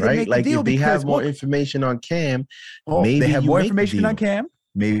Donovan, maybe right? Like if they have more information on Cam, maybe they have you more make information on Cam.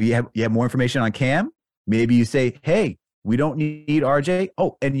 Maybe you have more information on Cam. Maybe you say, hey, we don't need RJ.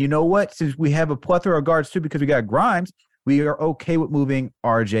 Oh, and you know what? Since we have a plethora of guards too, because we got Grimes, we are okay with moving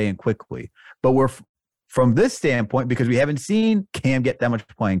RJ and quickly. But we're from this standpoint, because we haven't seen Cam get that much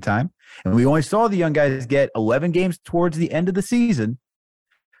playing time, and we only saw the young guys get 11 games towards the end of the season.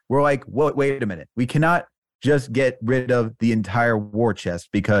 We're like, wait a minute. We cannot just get rid of the entire war chest,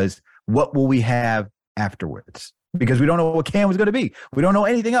 because what will we have afterwards? Because we don't know what Cam was going to be. We don't know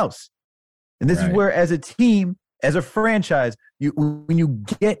anything else. And this is where, as a team, as a franchise, when you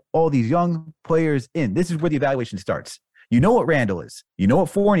get all these young players in, this is where the evaluation starts. You know what Randall is. You know what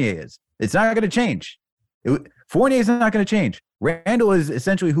Fournier is. It's not going to change. Fournier is not going to change. Randall is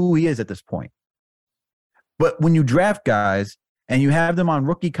essentially who he is at this point. But when you draft guys and you have them on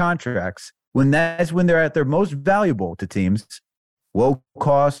rookie contracts, that's when they're at their most valuable to teams, low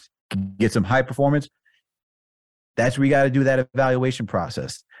cost, get some high performance, that's where you got to do that evaluation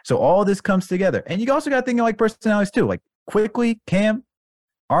process. So all this comes together. And you also got to think like personalities too. Like quickly, Cam,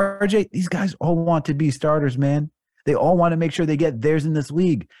 RJ, these guys all want to be starters, man. They all want to make sure they get theirs in this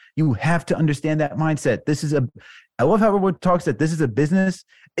league. You have to understand that mindset. I love how everyone talks that this is a business.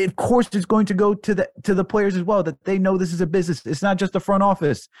 Of course, it's going to go to the players as well, that they know this is a business. It's not just the front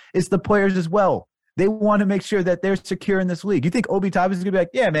office. It's the players as well. They want to make sure that they're secure in this league. You think Obi Toppin is going to be like,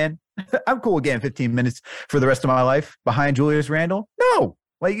 yeah, man, I'm cool with getting 15 minutes for the rest of my life behind Julius Randle? No.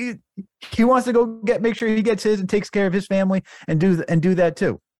 Like he wants to go make sure he gets his and takes care of his family and do that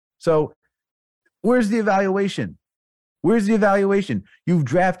too. So where's the evaluation? Where's the evaluation? You've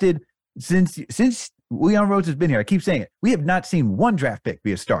drafted since Leon Rhodes has been here. I keep saying it. We have not seen one draft pick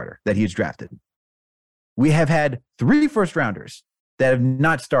be a starter that he has drafted. We have had 3 first-rounders that have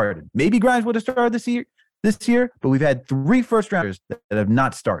not started. Maybe Grimes would have started this year, but we've had 3 first-rounders that have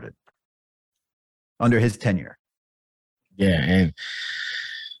not started under his tenure. Yeah, and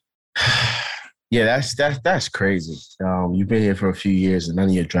that's crazy. You've been here for a few years, and none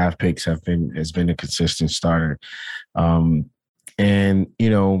of your draft picks has been a consistent starter. And you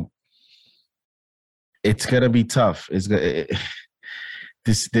know, it's gonna be tough.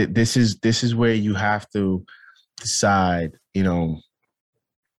 This is where you have to decide. You know,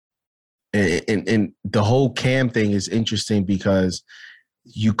 and the whole Cam thing is interesting because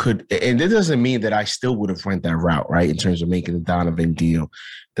you could, and it doesn't mean that I still would have went that route, right? In terms of making the Donovan deal,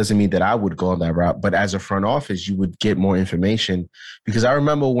 doesn't mean that I would go on that route. But as a front office, you would get more information, because I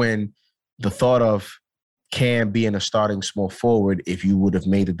remember when the thought of Cam being a starting small forward, if you would have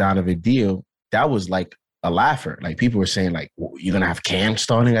made the Donovan deal, that was like a laugher. Like people were saying, like, you're gonna have Cam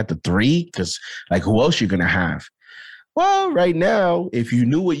starting at the 3, because like who else you're gonna have? Well, right now, if you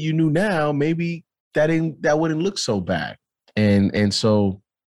knew what you knew now, maybe that wouldn't look so bad. And so,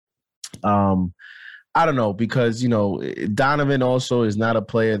 I don't know, because, you know, Donovan also is not a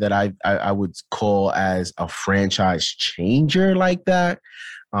player that I would call as a franchise changer like that.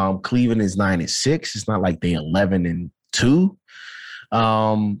 Cleveland is 9-6. It's not like they 11-2.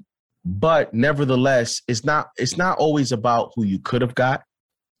 But nevertheless, it's not always about who you could have got.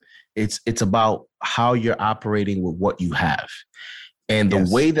 It's about how you're operating with what you have. And the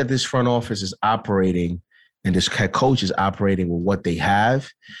way that this front office is operating and this head coach is operating with what they have,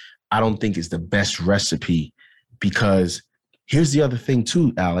 I don't think is the best recipe, because here's the other thing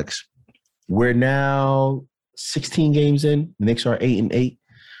too, Alex. We're now 16 games in. The Knicks are 8-8.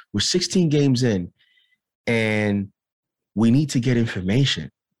 We're 16 games in, and we need to get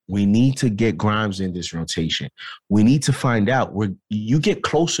information. We need to get Grimes in this rotation. We need to find out where you get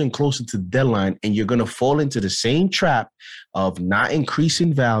closer and closer to the deadline, and you're going to fall into the same trap of not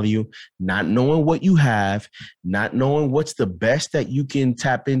increasing value, not knowing what you have, not knowing what's the best that you can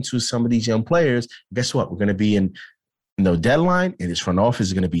tap into some of these young players. Guess what? We're going to be in the deadline, and this front office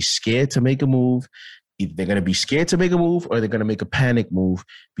is going to be scared to make a move. Either they're going to be scared to make a move, or they're going to make a panic move,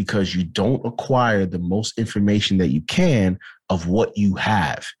 because you don't acquire the most information that you can of what you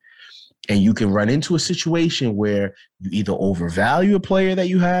have. And you can run into a situation where you either overvalue a player that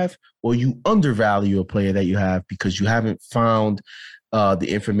you have, or you undervalue a player that you have, because you haven't found the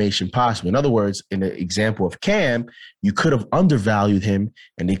information possible. In other words, in the example of Cam, you could have undervalued him,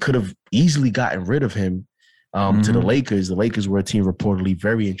 and they could have easily gotten rid of him to the Lakers. The Lakers were a team reportedly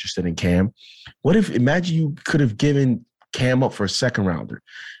very interested in Cam. What if, imagine you could have given Cam up for a second rounder.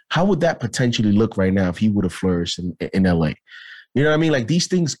 How would that potentially look right now if he would have flourished in LA? You know what I mean? Like, these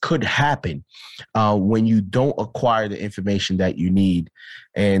things could happen when you don't acquire the information that you need.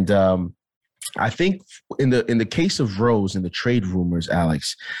 And I think in the case of Rose and the trade rumors,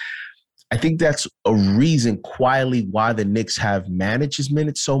 Alex, I think that's a reason quietly why the Knicks have managed his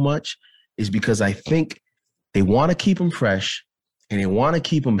minutes so much, is because I think they want to keep him fresh and they want to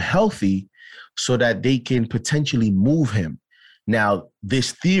keep him healthy so that they can potentially move him. Now,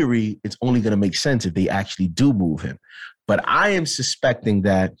 this theory, it's only going to make sense if they actually do move him. But I am suspecting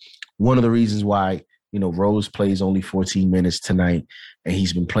that one of the reasons why, Rose plays only 14 minutes tonight, and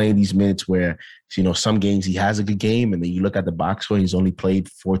he's been playing these minutes where, some games he has a good game, and then you look at the box score, he's only played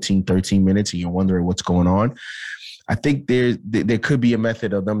 14, 13 minutes, and you're wondering what's going on. I think there could be a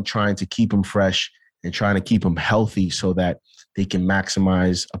method of them trying to keep him fresh and trying to keep him healthy so that they can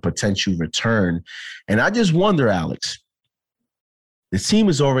maximize a potential return. And I just wonder, Alex, the team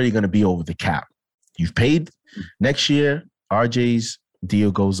is already going to be over the cap. You've paid next year. RJ's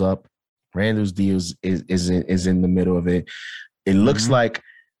deal goes up. Randall's deal is in the middle of it. It looks like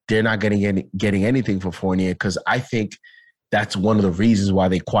they're not getting anything for Fournier, because I think that's one of the reasons why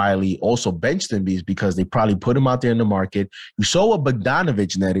they quietly also benched him, is because they probably put him out there in the market. You saw what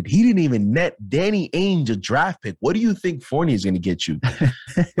Bogdanovich netted. He didn't even net Danny Ainge a draft pick. What do you think Fournier is going to get you?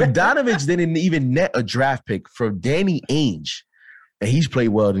 Bogdanovich didn't even net a draft pick from Danny Ainge, and he's played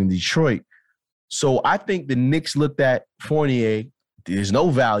well in Detroit. So I think the Knicks looked at Fournier. There's no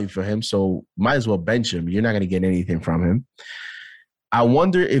value for him, so might as well bench him. You're not going to get anything from him. I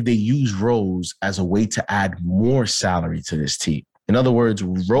wonder if they use Rose as a way to add more salary to this team. In other words,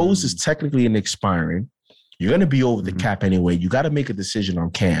 Rose is technically an expiring. You're going to be over the cap anyway. You got to make a decision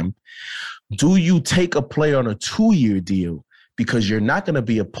on Cam. Do you take a player on a 2-year deal because you're not going to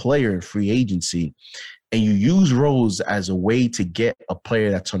be a player in free agency, and you use Rose as a way to get a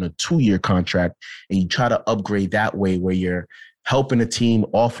player that's on a 2-year contract, and you try to upgrade that way where you're helping a team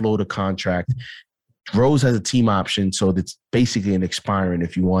offload a contract? Rose has a team option, so that's basically an expiring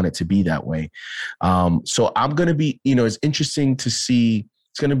if you want it to be that way. So I'm going to be, it's interesting to see.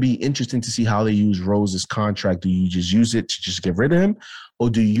 It's going to be interesting to see how they use Rose's contract. Do you just use it to just get rid of him, or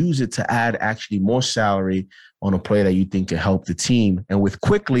do you use it to add actually more salary on a player that you think can help the team? And with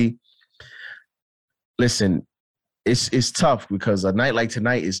Quickly, listen, it's tough because a night like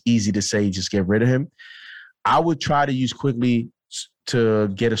tonight is easy to say just get rid of him. I would try to use Quickly to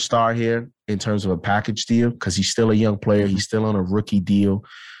get a star here in terms of a package deal, because he's still a young player. He's still on a rookie deal.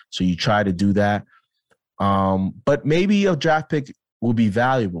 So you try to do that. But maybe a draft pick will be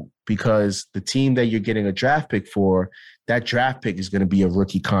valuable, because the team that you're getting a draft pick for, that draft pick is going to be a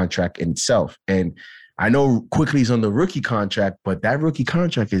rookie contract in itself. And I know Quickly's on the rookie contract, but that rookie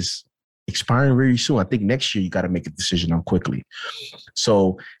contract is expiring very soon. I think next year you got to make a decision on Quickly.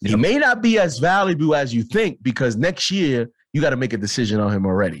 So he may not be as valuable as you think, because next year you got to make a decision on him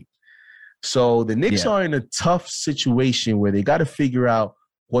already. So the Knicks are in a tough situation where they got to figure out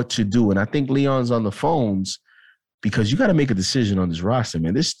what to do. And I think Leon's on the phones, because you got to make a decision on this roster,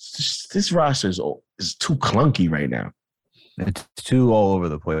 man. This roster is too clunky right now. It's too all over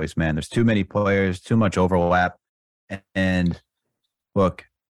the place, man. There's too many players, too much overlap. And look,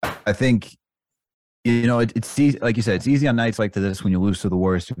 I think, it's easy, like you said, it's easy on nights like this when you lose to the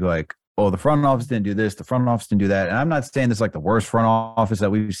worst to be like, oh, the front office didn't do this, the front office didn't do that. And I'm not saying this is like the worst front office that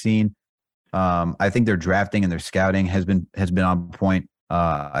we've seen. I think their drafting and their scouting has been on point.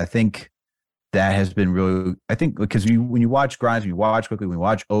 I think that has been really, because when you watch Grimes, when you watch Quickly, when you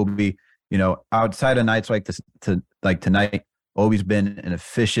watch Obi, outside of nights like this, like tonight, Obi's been an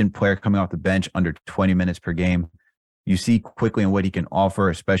efficient player coming off the bench under 20 minutes per game. You see Quickly and what he can offer,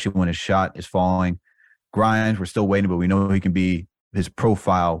 especially when his shot is falling. Grimes, we're still waiting, but we know he can be, his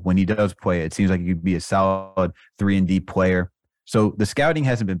profile when he does play, it seems like he could be a solid 3-and-D player. So the scouting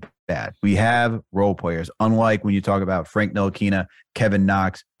hasn't been bad. We have role players, unlike when you talk about Frank Ntilikina, Kevin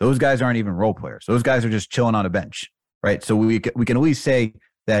Knox. Those guys aren't even role players. Those guys are just chilling on a bench, right? So we can at least say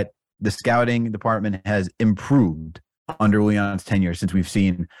that the scouting department has improved under Leon's tenure since we've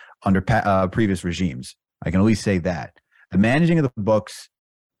seen under previous regimes. I can at least say that. The managing of the books,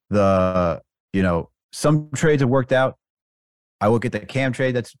 some trades have worked out. I look at the Cam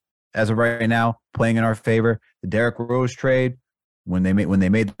trade that's, as of right now, playing in our favor. The Derrick Rose trade, when they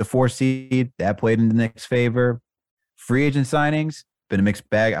made the 4 seed, that played in the Knicks' favor. Free agent signings, been a mixed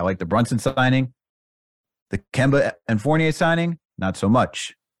bag. I like the Brunson signing. The Kemba and Fournier signing, not so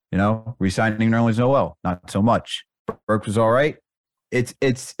much. Re-signing Nerlens Noel, not so much. Burks was all right. It's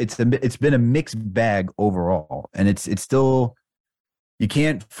been a mixed bag overall, and it's still, you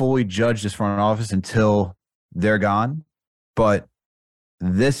can't fully judge this front office until they're gone. But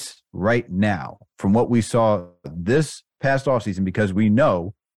this right now, from what we saw this past offseason, because we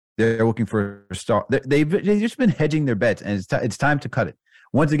know they're looking for a star, they've just been hedging their bets, and it's time to cut it.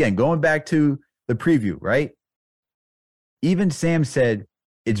 Once again, going back to the preview, right? Even Sam said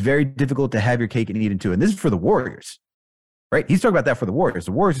it's very difficult to have your cake and eat it too. And this is for the Warriors, right? He's talking about that for the Warriors.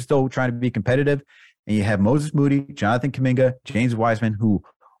 The Warriors are still trying to be competitive. And you have Moses Moody, Jonathan Kuminga, James Wiseman, who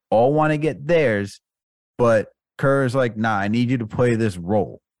all want to get theirs. But Kerr's like, nah, I need you to play this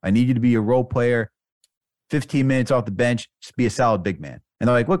role. I need you to be a role player, 15 minutes off the bench, just be a solid big man. And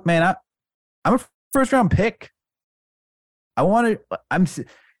they're like, look, man, I'm a first-round pick.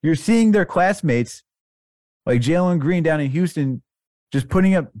 You're seeing their classmates like Jalen Green down in Houston just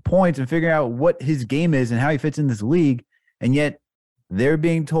putting up points and figuring out what his game is and how he fits in this league. And yet they're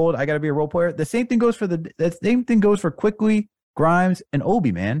being told, I got to be a role player. The same thing goes for Quickly, Grimes, and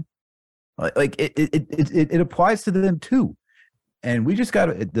Obi, man. Like it applies to them too. And we just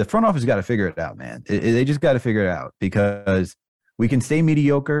the front office got to figure it out, man. They just got to figure it out, because we can stay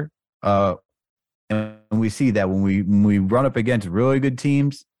mediocre. And we see that when we run up against really good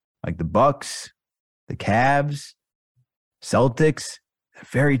teams like the Bucks, the Cavs, Celtics, they're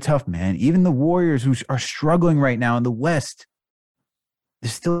very tough, man. Even the Warriors, who are struggling right now in the West,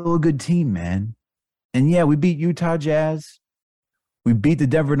 they're still a good team, man. And yeah, we beat Utah Jazz. We beat the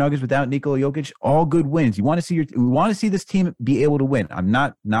Denver Nuggets without Nikola Jokic. All good wins. We want to see this team be able to win. I'm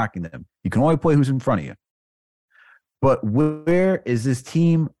not knocking them. You can only play who's in front of you. But where is this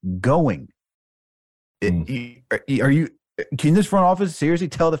team going? Can this front office seriously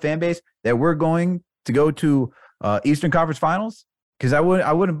tell the fan base that we're going to go to Eastern Conference Finals? Because I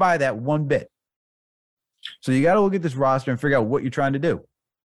wouldn't buy that one bit. So you got to look at this roster and figure out what you're trying to do.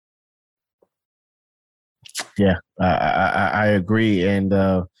 Yeah, I agree, and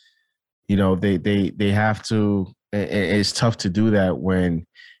they have to. It's tough to do that when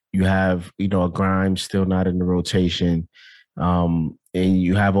you have a Grimes still not in the rotation, and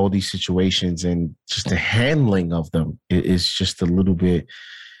you have all these situations, and just the handling of them is just a little bit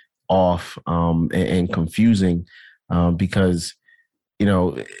off and confusing, because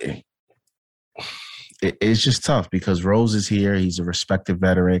it's just tough because Rose is here. He's a respected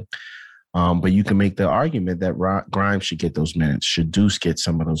veteran. But you can make the argument that Grimes should get those minutes, should Deuce get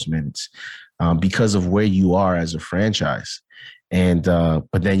some of those minutes, because of where you are as a franchise. And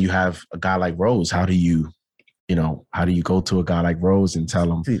but then you have a guy like Rose. How do you go to a guy like Rose and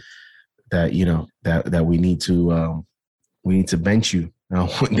tell him that that we need to bench you?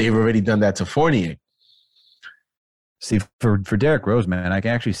 They've already done that to Fournier. See, for Derrick Rose, man, I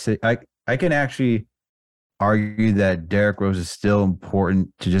can actually argue that Derrick Rose is still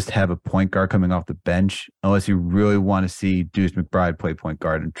important to just have a point guard coming off the bench, unless you really want to see Deuce McBride play point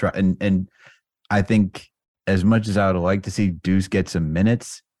guard and try. And I think, as much as I would like to see Deuce get some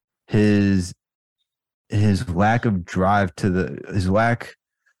minutes, his lack of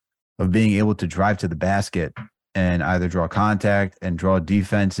being able to drive to the basket and either draw contact and draw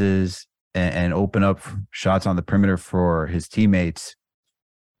defenses and open up shots on the perimeter for his teammates.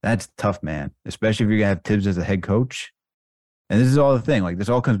 That's tough, man, especially if you're going to have Tibbs as a head coach. And this is all the thing. Like, this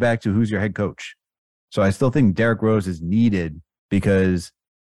all comes back to who's your head coach. So I still think Derrick Rose is needed, because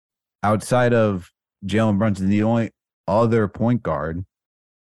outside of Jalen Brunson, the only other point guard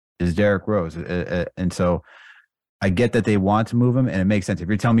is Derrick Rose. And so I get that they want to move him, and it makes sense. If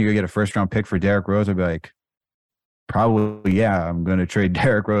you're telling me you're going to get a first-round pick for Derrick Rose, I'd be like, probably, yeah, I'm going to trade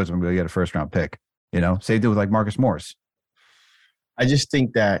Derrick Rose. I'm going to get a first-round pick. Same thing with like Marcus Morris. I just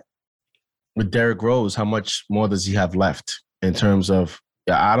think that with Derrick Rose, how much more does he have left in terms of?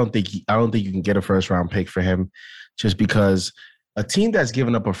 I don't think you can get a first round pick for him, just because a team that's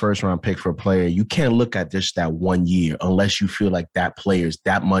given up a first round pick for a player, you can't look at just that 1 year unless you feel like that player is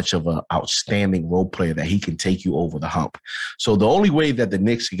that much of an outstanding role player that he can take you over the hump. So the only way that the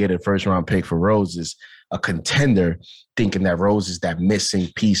Knicks could get a first round pick for Rose is a contender thinking that Rose is that missing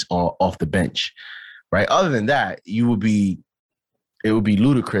piece off the bench, right? Other than that, it would be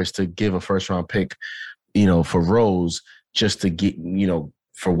ludicrous to give a first-round pick, for Rose just to get,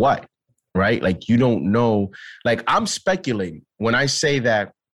 for what, right? Like, you don't know. Like, I'm speculating when I say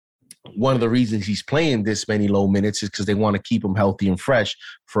that one of the reasons he's playing this many low minutes is because they want to keep him healthy and fresh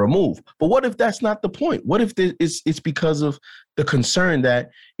for a move. But what if that's not the point? What if it's because of the concern that,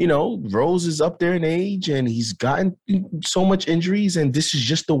 Rose is up there in age and he's gotten so much injuries, and this is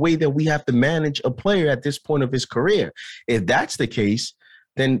just the way that we have to manage a player at this point of his career? If that's the case,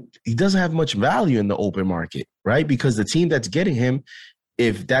 then he doesn't have much value in the open market, right? Because the team that's getting him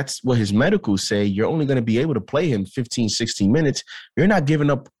if that's what his medicals say, you're only going to be able to play him 15, 16 minutes. You're not giving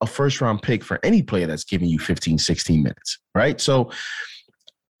up a first-round pick for any player that's giving you 15, 16 minutes, right? So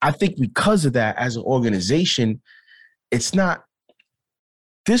I think because of that, as an organization, it's not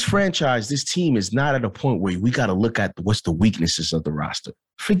 – this franchise, this team is not at a point where we got to look at what's the weaknesses of the roster.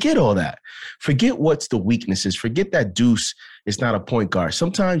 Forget all that. Forget what's the weaknesses. Forget that Deuce is not a point guard.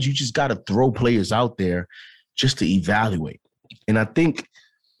 Sometimes you just got to throw players out there just to evaluate. And I think,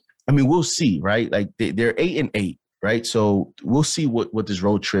 I mean, we'll see, right? Like they're 8-8, right? So we'll see what this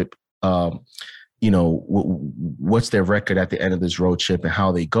road trip, what's their record at the end of this road trip and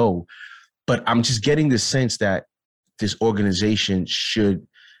how they go. But I'm just getting the sense that this organization should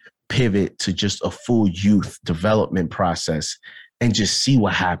pivot to just a full youth development process and just see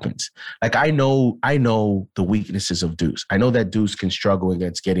what happens. Like I know the weaknesses of Deuce. I know that Deuce can struggle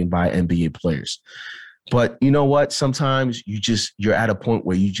against getting by NBA players. But you know what? Sometimes you're at a point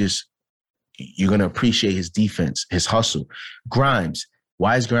where you're going to appreciate his defense, his hustle. Grimes,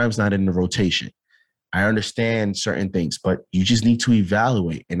 why is Grimes not in the rotation? I understand certain things, but you just need to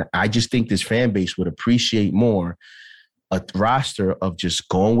evaluate. And I just think this fan base would appreciate more a roster of just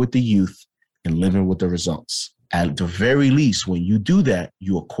going with the youth and living with the results. At the very least, when you do that,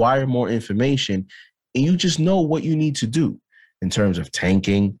 you acquire more information and you just know what you need to do in terms of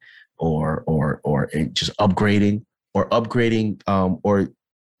tanking or just upgrading or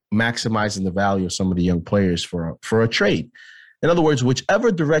maximizing the value of some of the young players for a trade. In other words,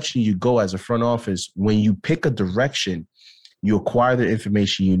 whichever direction you go as a front office, when you pick a direction, you acquire the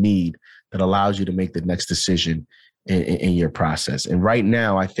information you need that allows you to make the next decision in your process. And right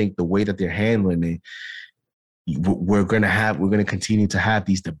now, I think the way that they're handling it, we're going to continue to have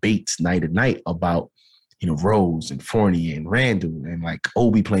these debates night and night about, Rose and Fournier and Randall and like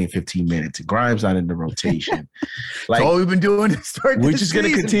Obi playing 15 minutes and Grimes not in the rotation. Like that's all we've been doing to start. We're just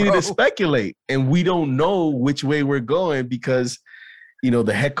going to continue to speculate, and we don't know which way we're going because,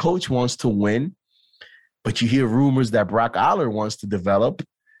 the head coach wants to win, but you hear rumors that Brock Aller wants to develop,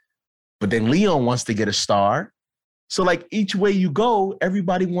 but then Leon wants to get a star. So like each way you go,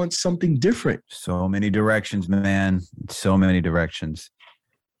 everybody wants something different. So many directions, man. So many directions.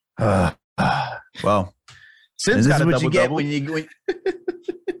 Well, Sim's this got is a what you get double-double. when you.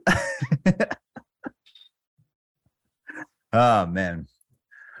 Oh man,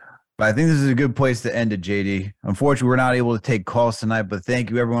 but I think this is a good place to end it, JD. Unfortunately, we're not able to take calls tonight, but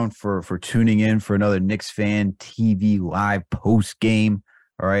thank you everyone for tuning in for another Knicks Fan TV live post game.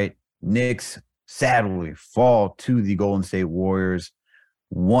 All right, Knicks sadly fall to the Golden State Warriors,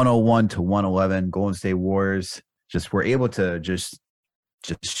 101-111. Golden State Warriors just were able to just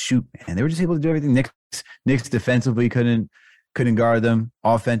shoot, and they were just able to do everything. Knicks defensively couldn't guard them.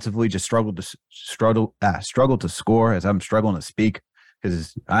 Offensively, just struggled to score. As I'm struggling to speak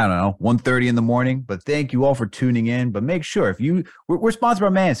because I don't know 1:30 in the morning. But thank you all for tuning in. But make sure we're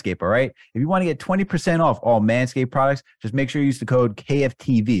sponsored by Manscaped. All right, if you want to get 20% off all Manscaped products, just make sure you use the code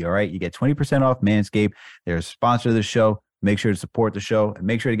KFTV. All right, you get 20% off Manscaped. They're a sponsor of the show. Make sure to support the show and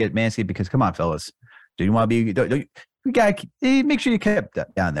make sure to get Manscaped because come on, fellas, do you want to be? We got to make sure you kept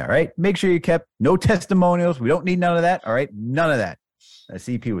that down there, right? Make sure you kept no testimonials. We don't need none of that, all right? None of that, as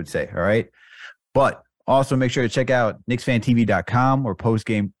CP would say, all right? But also make sure to check out KnicksFanTV.com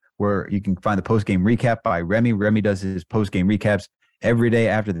where you can find the post-game recap by Remy. Remy does his post-game recaps every day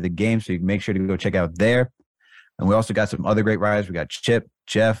after the game, so you can make sure to go check out there. And we also got some other great writers. We got Chip,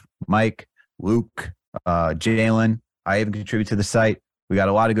 Jeff, Mike, Luke, Jalen. I even contribute to the site. We got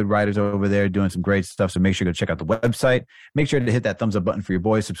a lot of good writers over there doing some great stuff, so make sure to go check out the website. Make sure to hit that thumbs up button for your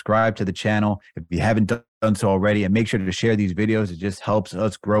boys. Subscribe to the channel if you haven't done so already, and make sure to share these videos. It just helps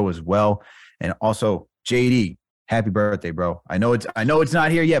us grow as well. And also, JD, happy birthday, bro. I know it's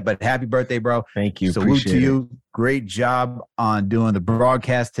not here yet, but happy birthday, bro. Thank you. Salute to you. Great job on doing the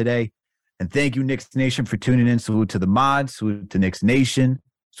broadcast today. And thank you, Knicks Nation, for tuning in. Salute to the mods. Salute to Knicks Nation.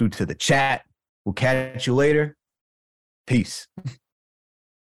 Salute to the chat. We'll catch you later. Peace.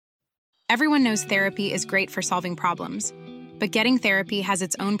 Everyone knows therapy is great for solving problems, but getting therapy has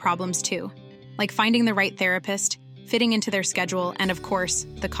its own problems too, like finding the right therapist, fitting into their schedule, and of course,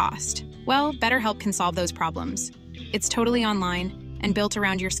 the cost. Well, BetterHelp can solve those problems. It's totally online and built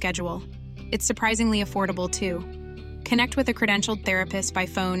around your schedule. It's surprisingly affordable too. Connect with a credentialed therapist by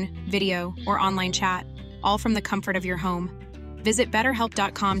phone, video, or online chat, all from the comfort of your home. Visit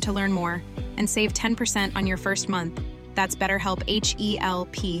BetterHelp.com to learn more and save 10% on your first month. That's BetterHelp,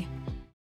 H-E-L-P.